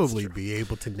probably be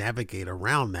able to navigate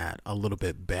around that a little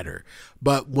bit better.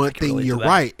 But one thing you're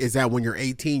right is that when you're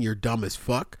 18, you're dumb as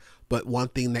fuck. But one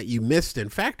thing that you missed in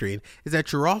factoring is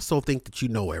that you also think that you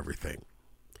know everything.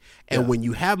 And when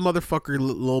you have little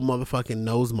motherfucking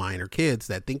nose minor kids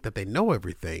that think that they know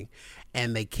everything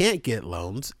and they can't get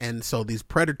loans, and so these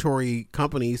predatory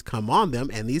companies come on them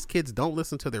and these kids don't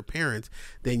listen to their parents,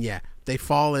 then they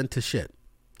fall into shit.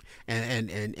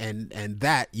 And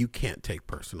that you can't take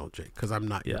personal, Jake, because I'm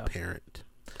not your parent.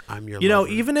 I'm your lover.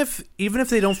 Even if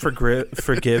they don't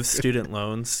forgive student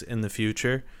loans in the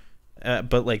future,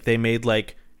 but like they made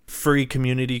like free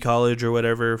community college or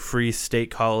whatever, free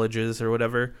state colleges or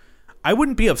whatever, I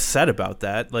wouldn't be upset about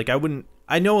that. Like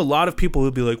I know a lot of people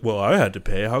who'd be like, well, I had to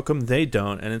pay. How come they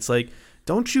don't? And it's like,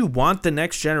 don't you want the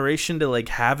next generation to like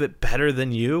have it better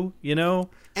than you, you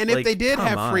know? And if they did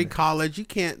have free college, you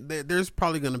can't. There's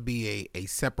probably going to be a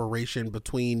separation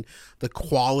between the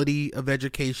quality of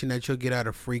education that you'll get out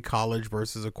of free college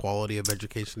versus a quality of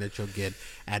education that you'll get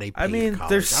at a paid college.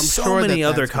 There's so many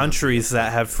other countries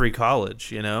that have free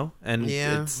college, you know, and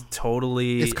it's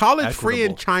totally. Is college free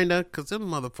in China? Because them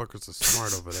motherfuckers are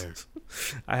smart over there.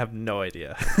 I have no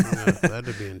idea.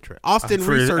 That'd be interesting. Austin,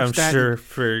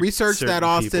 research that,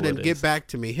 Austin, and get back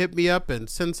to me. Hit me up and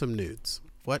send some nudes.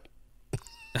 What?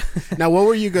 Now, what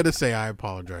were you going to say? I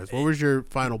apologize. What was your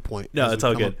final point? No, it's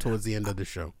all good. Towards the end of the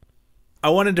show. I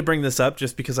wanted to bring this up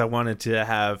just because I wanted to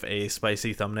have a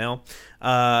spicy thumbnail.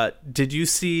 Did you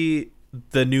see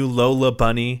the new Lola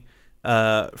Bunny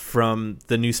from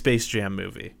the new Space Jam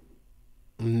movie?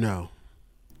 No.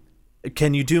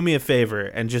 Can you do me a favor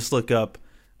and just look up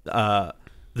the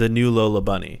new Lola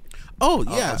Bunny? Oh,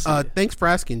 yeah. Thanks for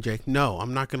asking, Jake. No,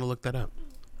 I'm not going to look that up.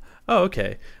 Oh,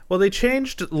 okay. Well, they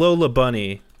changed Lola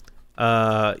Bunny.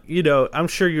 I'm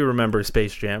sure you remember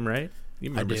Space Jam, right? You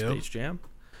remember Space Jam?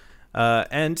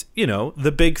 And,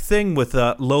 the big thing with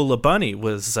Lola Bunny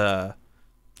was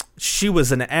she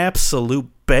was an absolute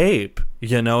babe.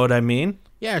 You know what I mean?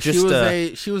 Yeah,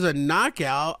 she was a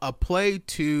knockout, a play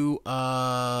to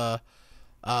the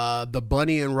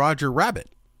Bunny and Roger Rabbit.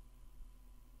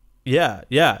 Yeah,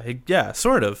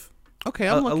 sort of. Okay,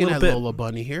 I'm looking at Lola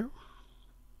Bunny here.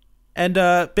 And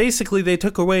basically, they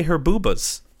took away her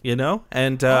boobas, and I'm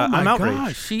outraged. Oh my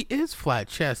gosh, she is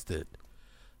flat-chested.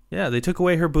 Yeah, they took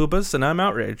away her boobas, and I'm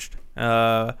outraged.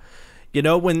 When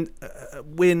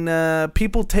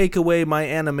people take away my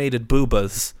animated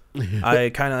boobas, I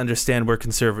kind of understand where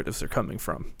conservatives are coming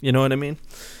from. You know what I mean?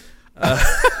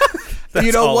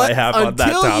 That's all I have on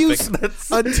that topic.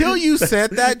 Until you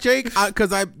said that, Jake, because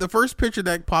the first picture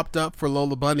that popped up for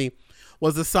Lola Bunny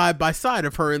was a side-by-side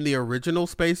of her in the original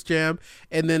Space Jam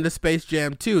and then the Space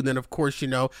Jam 2. And then, of course,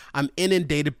 I'm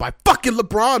inundated by fucking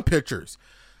LeBron pictures.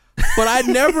 But I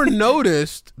never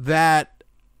noticed that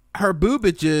her her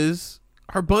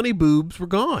bunny boobs were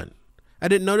gone. I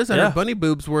didn't notice that her bunny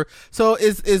boobs were. So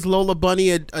is Lola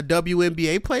Bunny a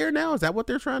WNBA player now? Is that what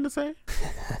they're trying to say?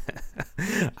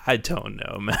 I don't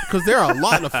know, man. Because there are a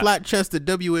lot of flat-chested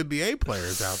WNBA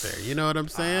players out there. You know what I'm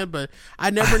saying? But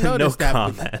I never noticed that.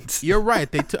 Comment. You're right.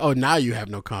 Now you have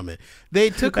no comment.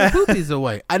 They took her boobies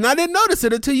away. And I didn't notice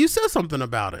it until you said something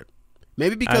about it.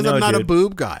 Maybe because I'm not a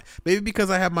boob guy. Maybe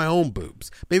because I have my own boobs.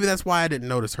 Maybe that's why I didn't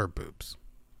notice her boobs.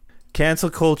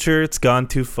 Cancel culture, it's gone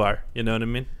too far. You know what I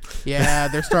mean? Yeah,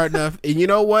 they're starting to. And you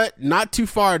know what? Not too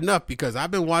far enough, because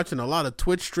I've been watching a lot of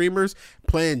Twitch streamers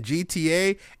playing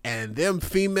GTA, and them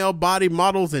female body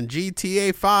models in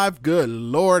GTA 5, good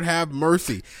Lord have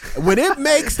mercy. When it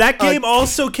makes that game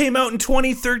also came out in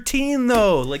 2013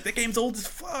 though. Like, that game's old as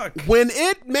fuck. When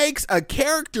it makes a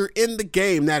character in the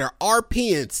game that are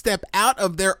RPing step out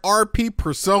of their RP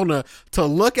persona to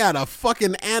look at a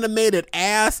fucking animated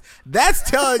ass, that's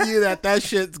telling you that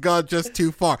shit's gone just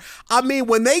too far. I mean,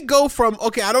 when they go from,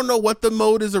 okay, I don't know what the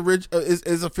mode is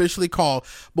officially called,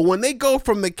 but when they go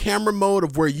from the camera mode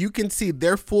of where you can see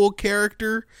their full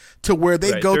character to where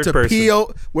they go to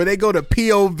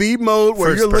POV mode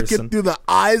where you're looking through the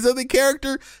eyes of the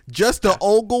character just to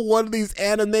ogle one of these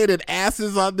animated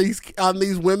asses on these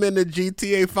women in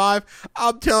GTA 5.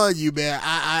 I'm telling you, man,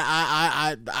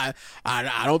 I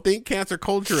don't think cancer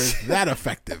culture is that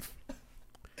effective.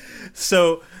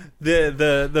 So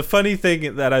the funny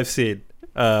thing that I've seen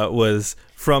was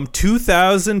from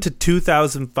 2000 to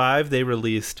 2005 they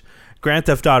released Grand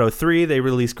Theft Auto 3, they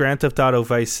released Grand Theft Auto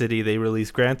Vice City, they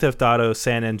released Grand Theft Auto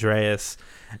San Andreas,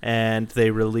 and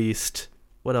they released,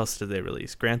 what else did they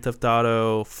release? Grand Theft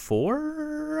Auto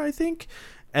 4, I think?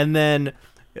 And then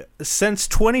since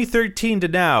 2013 to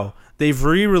now, they've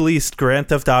re-released Grand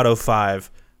Theft Auto 5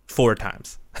 4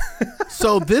 times.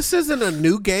 So this isn't a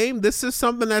new game? This is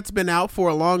something that's been out for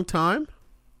a long time?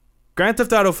 Grand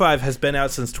Theft Auto 5 has been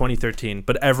out since 2013,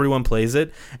 but everyone plays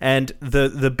it. And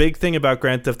the big thing about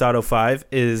Grand Theft Auto 5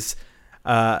 is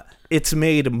it's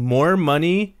made more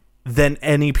money than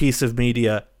any piece of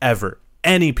media ever.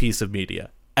 Any piece of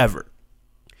media ever.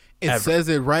 It says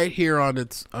it right here on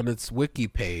its wiki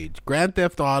page. Grand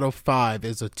Theft Auto 5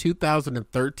 is a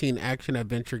 2013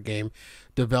 action-adventure game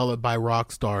developed by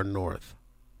Rockstar North.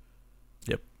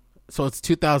 Yep. So it's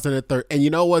 2013. And you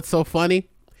know what's so funny?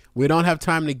 We don't have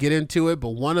time to get into it, but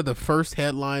one of the first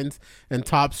headlines and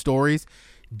top stories,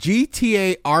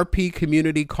 GTA RP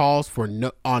community calls for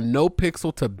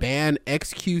NoPixel to ban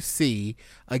XQC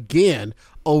again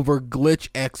over glitch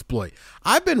exploit.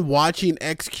 I've been watching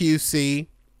XQC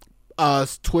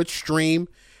Twitch stream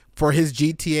for his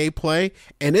GTA play,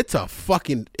 and it's a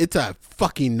fucking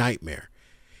nightmare.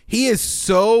 He is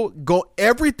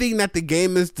everything that the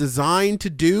game is designed to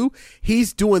do,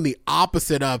 he's doing the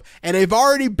opposite of. And they've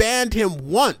already banned him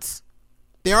once.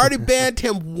 They already banned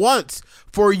him once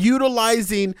for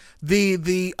utilizing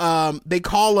they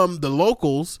call them the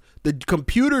locals, the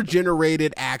computer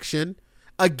generated action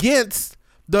against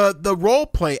the role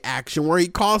play action, where he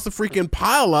caused the freaking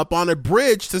pile up on a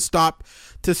bridge to stop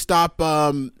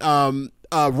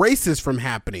races from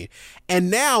happening. And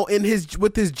now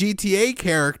with his GTA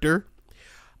character,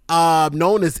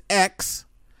 known as X,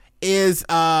 is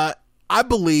I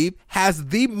believe has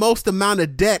the most amount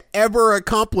of debt ever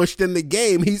accomplished in the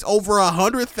game. He's over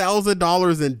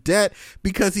 $100,000 in debt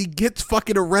because he gets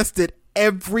fucking arrested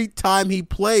every time he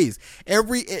plays. He did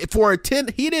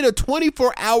a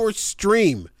 24-hour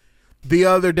stream the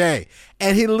other day,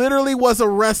 and he literally was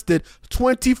arrested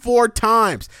 24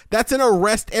 times. That's an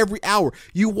arrest every hour.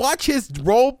 You watch his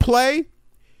role play,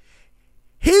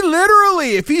 he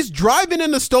literally, if he's driving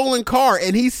in a stolen car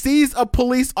and he sees a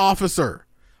police officer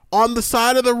on the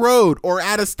side of the road or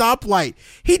at a stoplight,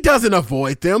 he doesn't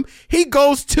avoid them. He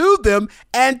goes to them,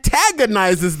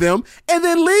 antagonizes them, and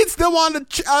then leads them on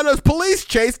a police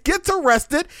chase, gets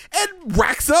arrested, and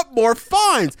racks up more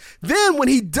fines. Then when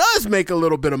he does make a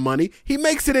little bit of money, he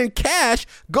makes it in cash,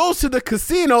 goes to the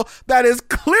casino that is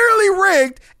clearly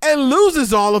rigged, and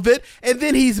loses all of it, and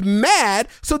then he's mad,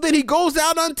 so then he goes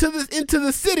out into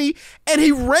the city, and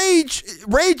he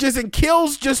rages and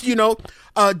kills just,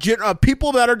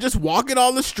 people that are just walking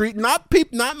on the street, not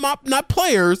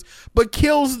players, but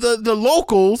kills the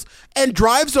locals and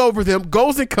drives over them,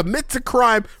 goes and commits a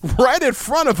crime right in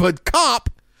front of a cop,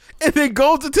 and then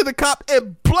goes into the cop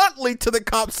and bluntly to the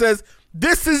cop says,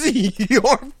 "This is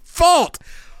your fault."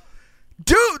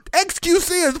 Dude,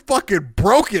 XQC is fucking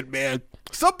broken, man.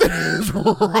 Something is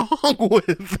wrong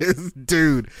with this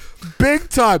dude. Big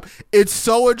time. It's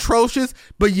so atrocious,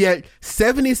 but yet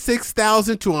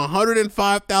 76,000 to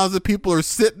 105,000 people are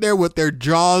sitting there with their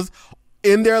jaws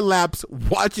in their laps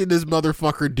watching this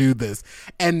motherfucker do this.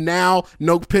 And now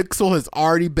NoPixel has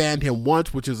already banned him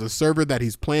once, which is a server that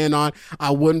he's playing on. I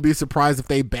wouldn't be surprised if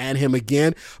they ban him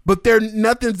again, but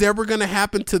nothing's ever going to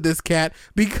happen to this cat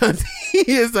because he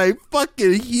is a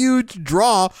fucking huge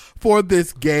draw for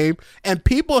this game. And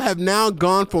people have now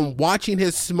gone from watching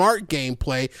his smart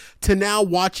gameplay to now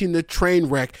watching the train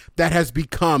wreck that has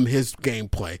become his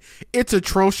gameplay. It's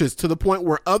atrocious to the point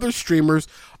where other streamers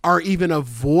are even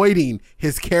avoiding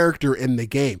his character in the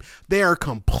game. They are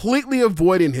completely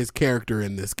avoiding his character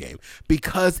in this game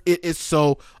because it is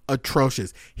so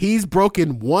atrocious. He's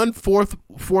broken one fourth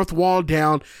wall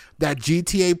down that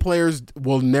GTA players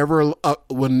will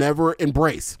never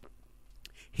embrace.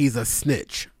 He's a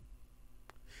snitch.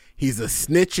 He's a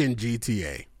snitch in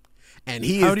GTA, and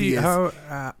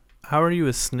how are you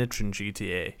a snitch in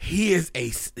GTA? He is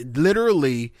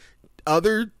literally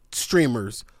other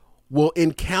streamers will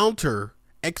encounter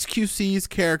XQC's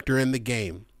character in the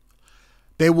game.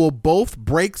 They will both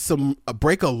break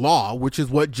a law, which is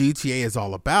what GTA is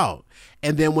all about.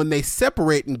 And then when they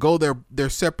separate and go their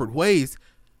separate ways,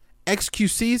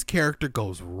 XQC's character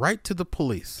goes right to the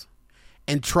police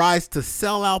and tries to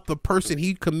sell out the person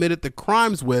he committed the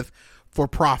crimes with for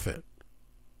profit.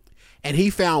 And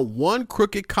he found one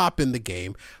crooked cop in the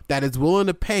game that is willing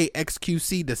to pay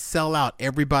XQC to sell out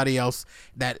everybody else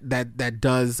that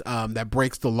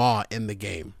breaks the law in the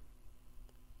game.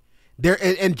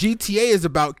 And GTA is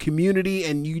about community,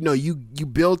 and you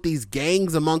build these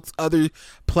gangs amongst other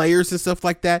players and stuff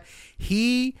like that.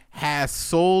 He has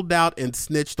sold out and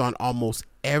snitched on almost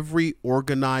every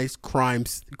organized crime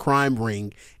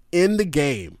ring in the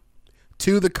game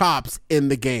to the cops in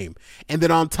the game. And then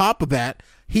on top of that,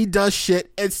 he does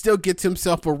shit and still gets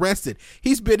himself arrested.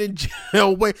 He's been in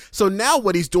jail so now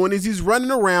what he's doing is he's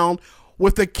running around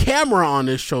with a camera on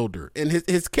his shoulder, and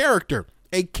his character,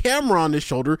 a camera on his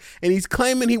shoulder, and he's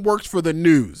claiming he works for the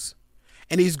news.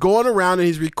 And he's going around and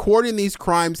he's recording these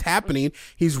crimes happening.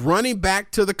 He's running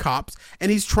back to the cops, and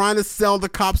he's trying to sell the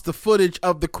cops the footage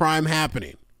of the crime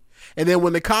happening. And then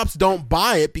when the cops don't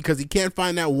buy it, because he can't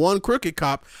find that one crooked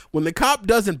cop, when the cop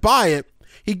doesn't buy it,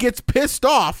 he gets pissed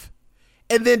off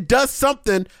and then does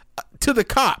something to the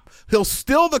cop. He'll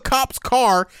steal the cop's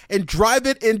car and drive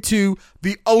it into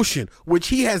the ocean, which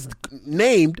he has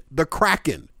named the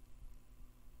Kraken.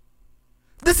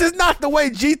 This is not the way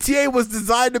GTA was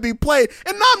designed to be played,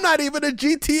 and I'm not even a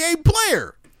GTA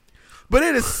player. But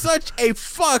it is such a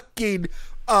fucking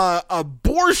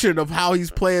abortion of how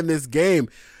he's playing this game.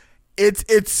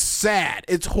 It's sad.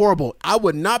 It's horrible. I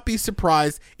would not be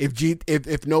surprised if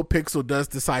No Pixel does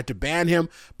decide to ban him.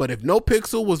 But if No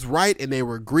Pixel was right and they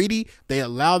were greedy, they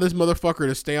allow this motherfucker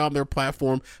to stay on their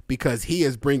platform, because he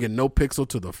is bringing No Pixel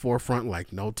to the forefront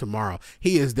like no tomorrow.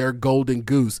 He is their golden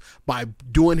goose by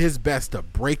doing his best to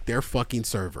break their fucking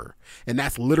server. And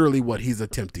that's literally what he's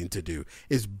attempting to do,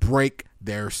 is break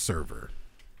their server.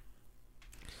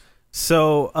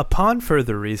 So upon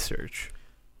further research,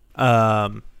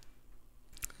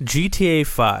 GTA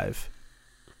 5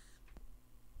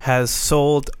 has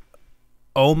sold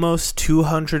almost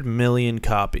 200 million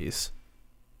copies,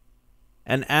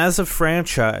 and as a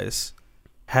franchise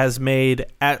has made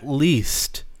at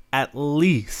least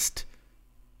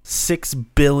 $6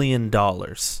 billion.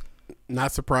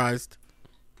 Not surprised.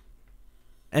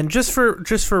 And just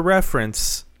for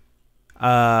reference,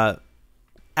 Avatar,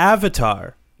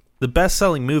 the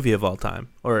best-selling movie of all time,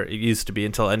 or it used to be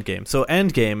until Endgame. So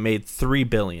Endgame made $3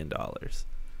 billion.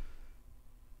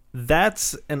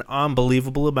 That's an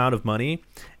unbelievable amount of money,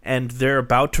 and they're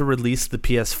about to release the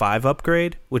PS5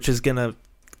 upgrade, which is going to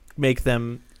make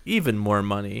them even more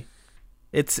money.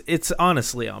 It's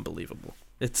honestly unbelievable.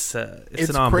 It's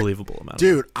an unbelievable amount.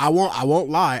 Dude, I won't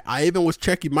lie. I even was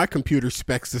checking my computer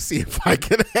specs to see if I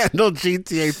could handle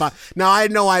GTA 5. Now, I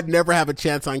know I'd never have a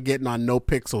chance on getting on No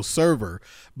Pixel server,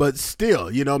 but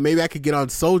still, maybe I could get on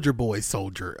Soldier Boy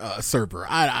server.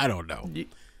 I don't know.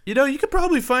 You could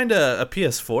probably find a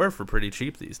PS4 for pretty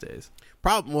cheap these days.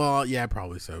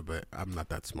 Probably so, but I'm not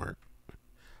that smart.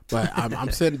 But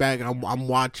I'm sitting back and I'm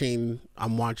watching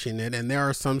it, and there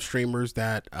are some streamers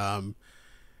that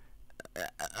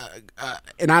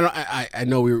and I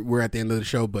know we're at the end of the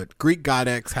show, but Greek God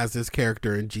X has this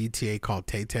character in GTA called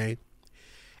Tay,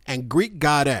 and Greek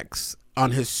God X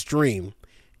on his stream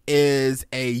is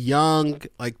a young,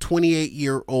 like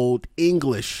 28-year-old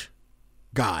English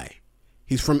guy.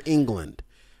 He's from England.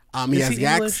 He Is has he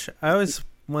English? I always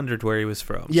wondered where he was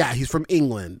from. Yeah, he's from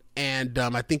England, and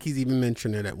I think he's even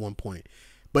mentioned it at one point.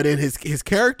 But in his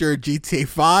character GTA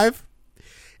 5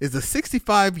 is a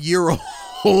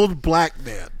 65-year-old black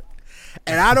man.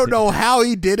 And I don't know how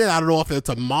he did it. I don't know if it's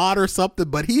a mod or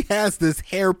something, but he has this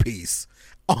hairpiece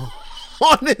on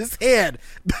his head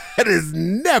that is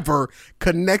never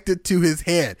connected to his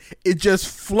head. It just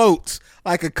floats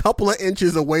like a couple of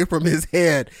inches away from his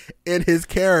head in his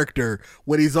character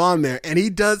when he's on there. And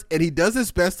he does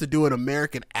his best to do an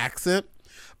American accent.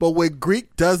 But when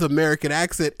Greek does American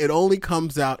accent, it only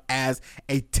comes out as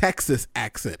a Texas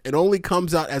accent. It only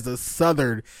comes out as a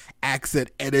Southern accent,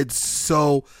 and it's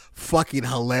so fucking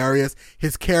hilarious.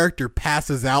 His character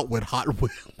passes out when hot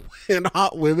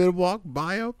women walk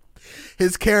by him.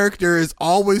 His character is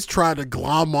always trying to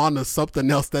glom on to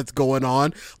something else that's going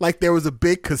on. Like there was a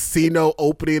big casino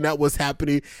opening that was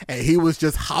happening, and he was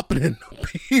just hopping in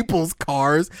people's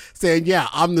cars saying, yeah,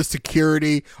 I'm the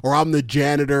security or I'm the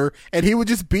janitor. And he would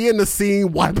just be in the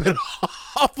scene wiping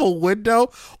off a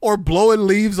window or blowing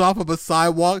leaves off of a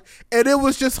sidewalk. And it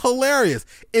was just hilarious.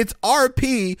 It's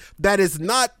RP that is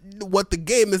not what the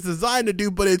game is designed to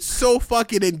do, but it's so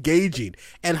fucking engaging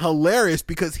and hilarious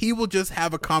because he will just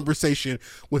have a conversation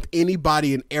with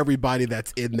anybody and everybody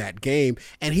that's in that game,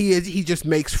 and he just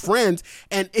makes friends,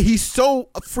 and he's so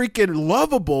freaking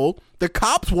lovable the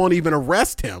cops won't even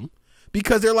arrest him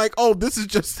because they're like, oh, this is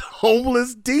just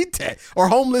homeless Tay Tay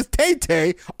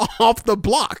off the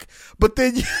block. But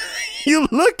then you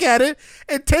look at it,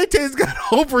 and Tay Tay's got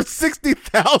over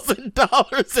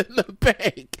 $60,000 in the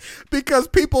bank because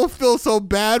people feel so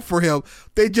bad for him.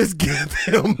 They just give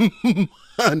him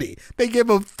money. They give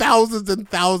him thousands and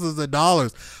thousands of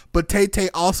dollars. But Tay-Tay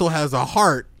also has a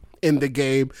heart in the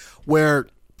game where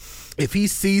if he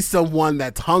sees someone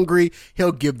that's hungry,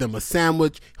 he'll give them a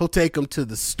sandwich. He'll take them to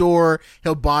the store.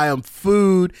 He'll buy them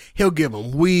food. He'll give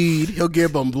them weed. He'll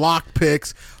give them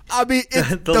lockpicks. I mean,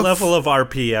 the level of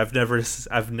RP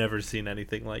I've never seen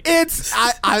anything like.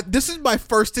 This is my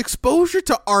first exposure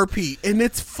to RP, and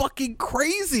it's fucking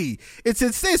crazy. It's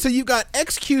insane. So you got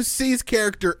XQC's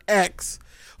character X,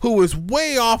 who is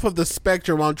way off of the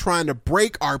spectrum on trying to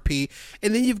break RP,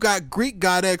 and then you've got Greek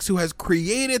God X, who has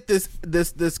created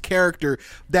this character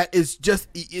that is just,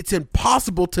 it's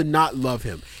impossible to not love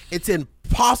him. It's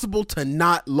impossible to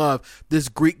not love this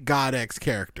Greek God X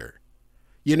character,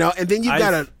 you know. And then you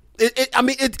got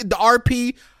the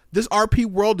RP. This RP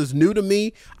world is new to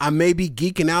me. I may be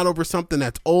geeking out over something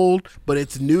that's old, but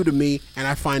it's new to me, and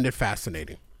I find it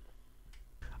fascinating.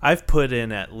 I've put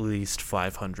in at least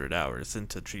 500 hours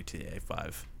into GTA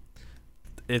 5.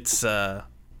 It's a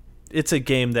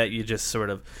game that you just sort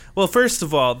of... Well, first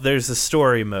of all, there's a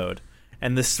story mode.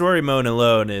 And the story mode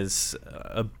alone is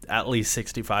at least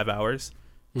 65 hours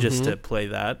just to play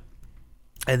that.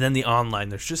 And then the online,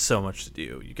 there's just so much to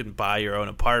do. You can buy your own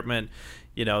apartment.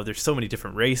 You know, there's so many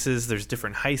different races. There's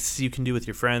different heists you can do with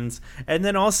your friends. And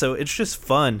then also, it's just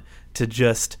fun to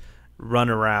just run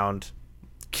around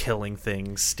killing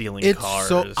things, stealing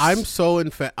cars. I've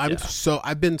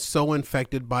been so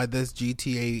infected by this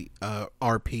GTA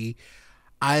RP.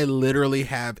 I literally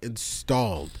have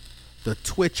installed the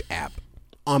Twitch app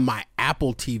on my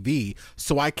Apple TV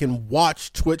so I can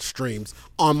watch Twitch streams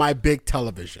on my big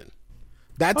television.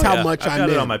 That's how much I'm in. I've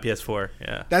got it on my PS4.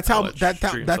 Yeah. That's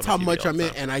how much I'm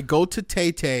in. And I go to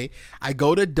Tay-Tay, I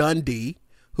go to Dundee,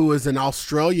 who is an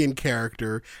Australian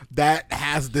character that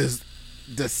has this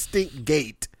distinct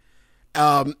gait,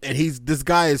 and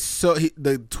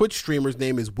the Twitch streamer's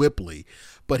name is Whipley,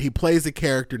 but he plays a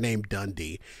character named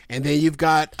Dundee. And then you've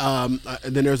got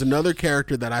then there's another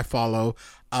character that I follow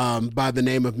by the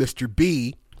name of Mr.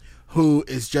 B, who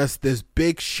is just this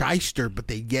big shyster,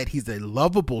 but yet he's a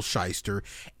lovable shyster.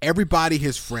 Everybody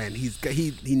his friend.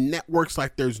 He networks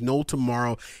like there's no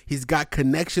tomorrow. He's got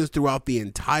connections throughout the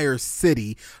entire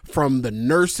city, from the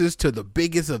nurses to the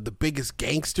biggest of the biggest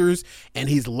gangsters. And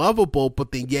he's lovable,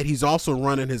 but then yet he's also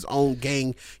running his own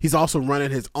gang. He's also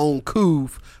running his own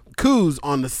coups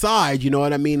on the side, you know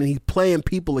what I mean? And he's playing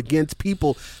people against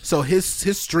people. So his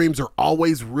streams are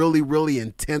always really, really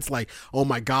intense. Like, oh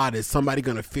my God, is somebody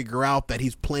going to figure out that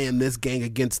he's playing this gang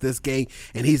against this gang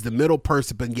and he's the middle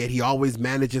person, but yet he always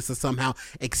manages to somehow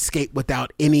escape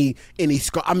without any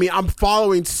scar. I mean, I'm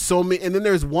following so many. And then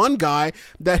there's one guy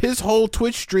that his whole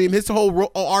Twitch stream, his whole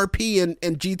RP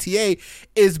and GTA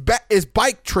is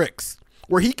bike tricks,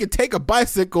 where he can take a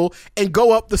bicycle and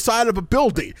go up the side of a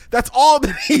building. That's all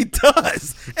that he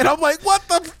does. And I'm like, what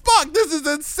the fuck? This is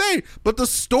insane. But the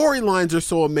storylines are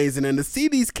so amazing. And to see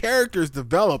these characters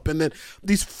develop, and then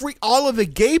all of the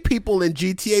gay people in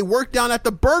GTA work down at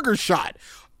the Burger Shot.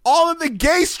 All of the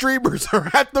gay streamers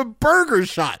are at the Burger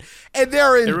Shot. And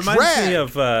they're in drag.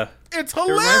 It's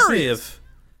hilarious.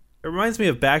 It reminds me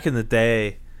of back in the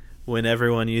day when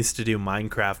everyone used to do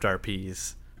Minecraft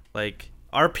RPs. Like,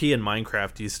 RP in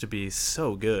Minecraft used to be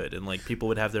so good, and like people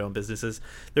would have their own businesses.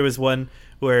 There was one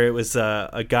where it was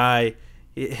a guy,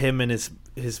 him and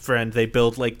his friend, they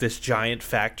built like this giant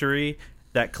factory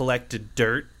that collected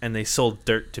dirt, and they sold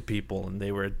dirt to people, and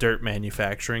they were a dirt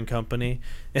manufacturing company.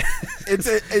 It's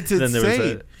insane. There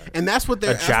was and that's what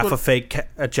they're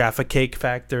a Jaffa cake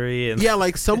factory. And yeah,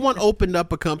 like someone opened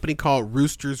up a company called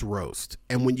Rooster's Roast,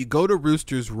 and when you go to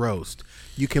Rooster's Roast,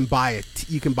 you can buy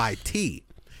tea.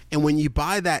 And when you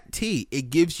buy that tea, it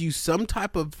gives you some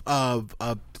type of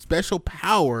special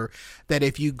power that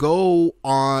if you go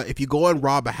and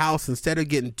rob a house, instead of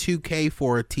getting 2K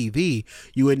for a TV,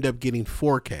 you end up getting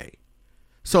 4K.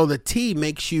 So the tea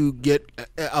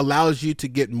allows you to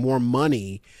get more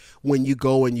money when you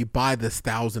go and you buy this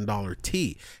 $1,000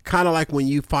 tea. Kind of like when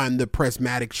you find the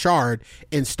prismatic shard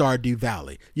in Stardew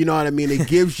Valley. You know what I mean? It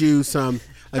gives you some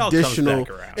additional.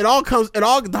 It all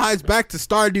ties back to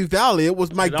Stardew Valley. It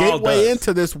was my gateway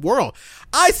into this world.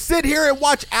 I sit here and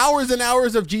watch hours and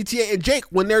hours of GTA. And Jake,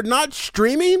 when they're not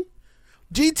streaming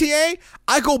GTA,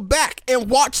 I go back and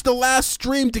watch the last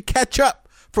stream to catch up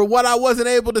for what I wasn't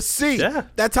able to see. Yeah.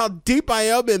 That's how deep I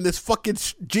am in this fucking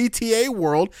GTA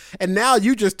world. And now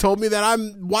you just told me that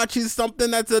I'm watching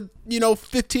something that's a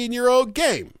 15-year-old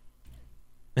game.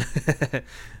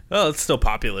 Well, it's still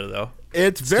popular though.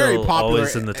 It's very popular.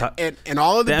 Always in the top. And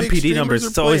all of the big MPD numbers,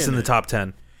 it's always in the it. top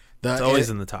 10. It's always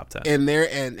in the top 10. And there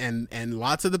and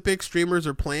lots of the big streamers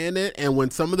are playing it. And when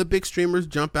some of the big streamers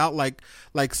jump out, like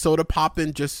Soda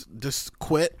Poppin' just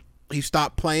quit, he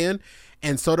stopped playing.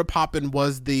 And Soda Poppin' his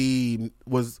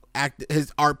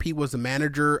RP was the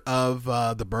manager of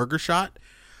the Burger Shot.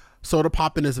 Soda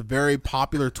Poppin' is a very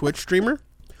popular Twitch streamer.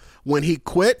 When he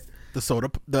quit,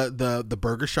 the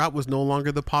Burger Shot was no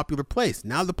longer the popular place.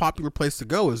 Now the popular place to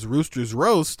go is Rooster's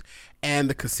Roast and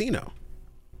the casino.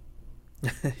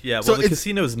 Yeah, well, so the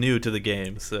casino is new to the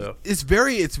game, so it's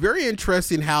very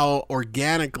interesting how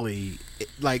organically,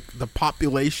 like, the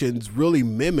populations really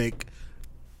mimic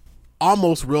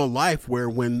almost real life, where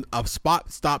when a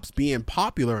spot stops being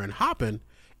popular and hopping,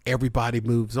 everybody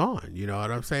moves on. You know what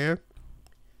I'm saying?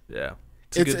 Yeah,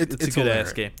 it's a good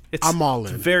ass game. I'm all in.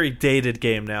 It's a very dated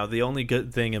game now. The only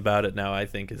good thing about it now, I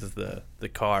think, is the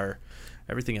car.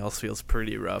 Everything else feels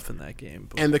pretty rough in that game.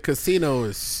 And the casino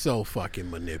is so fucking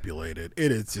manipulated. It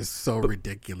is just so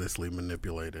ridiculously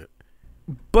manipulated.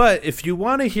 But if you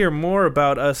want to hear more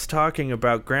about us talking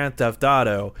about Grand Theft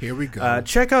Auto, here we go.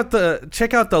 Check out the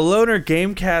Loner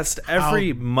Gamecast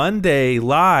every Monday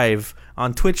live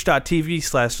on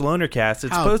twitch.tv/lonercast.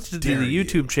 It's posted to the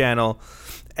YouTube channel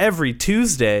every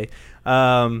Tuesday.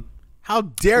 How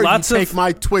dare you take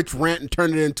my Twitch rant and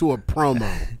turn it into a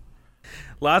promo?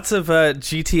 Lots of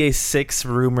GTA 6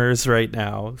 rumors right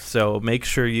now, so make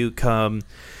sure you come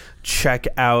check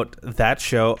out that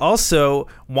show. Also,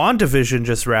 WandaVision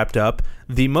just wrapped up,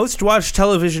 the most watched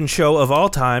television show of all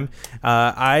time.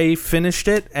 I finished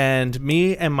it, and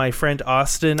me and my friend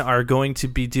Austin are going to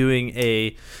be doing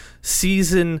a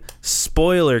season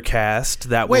spoiler cast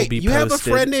that will be posted. You have a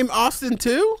friend named Austin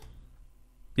too?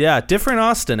 Yeah, different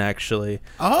Austin actually.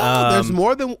 Oh, there's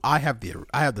more than I have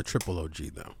the triple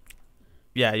OG though.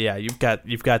 Yeah, you've got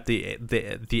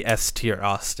the S tier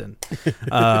Austin.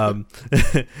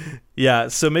 Yeah,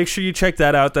 so make sure you check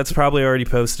that out. That's probably already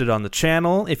posted on the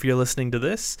channel if you're listening to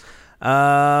this.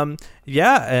 And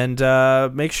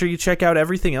make sure you check out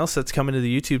everything else that's coming to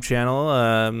the YouTube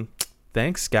channel.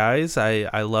 Thanks, guys.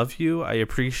 I love you. I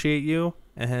appreciate you.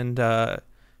 And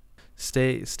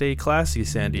stay classy,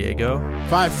 San Diego.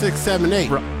 5, 6, 7, 8.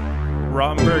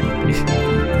 Rottenberg.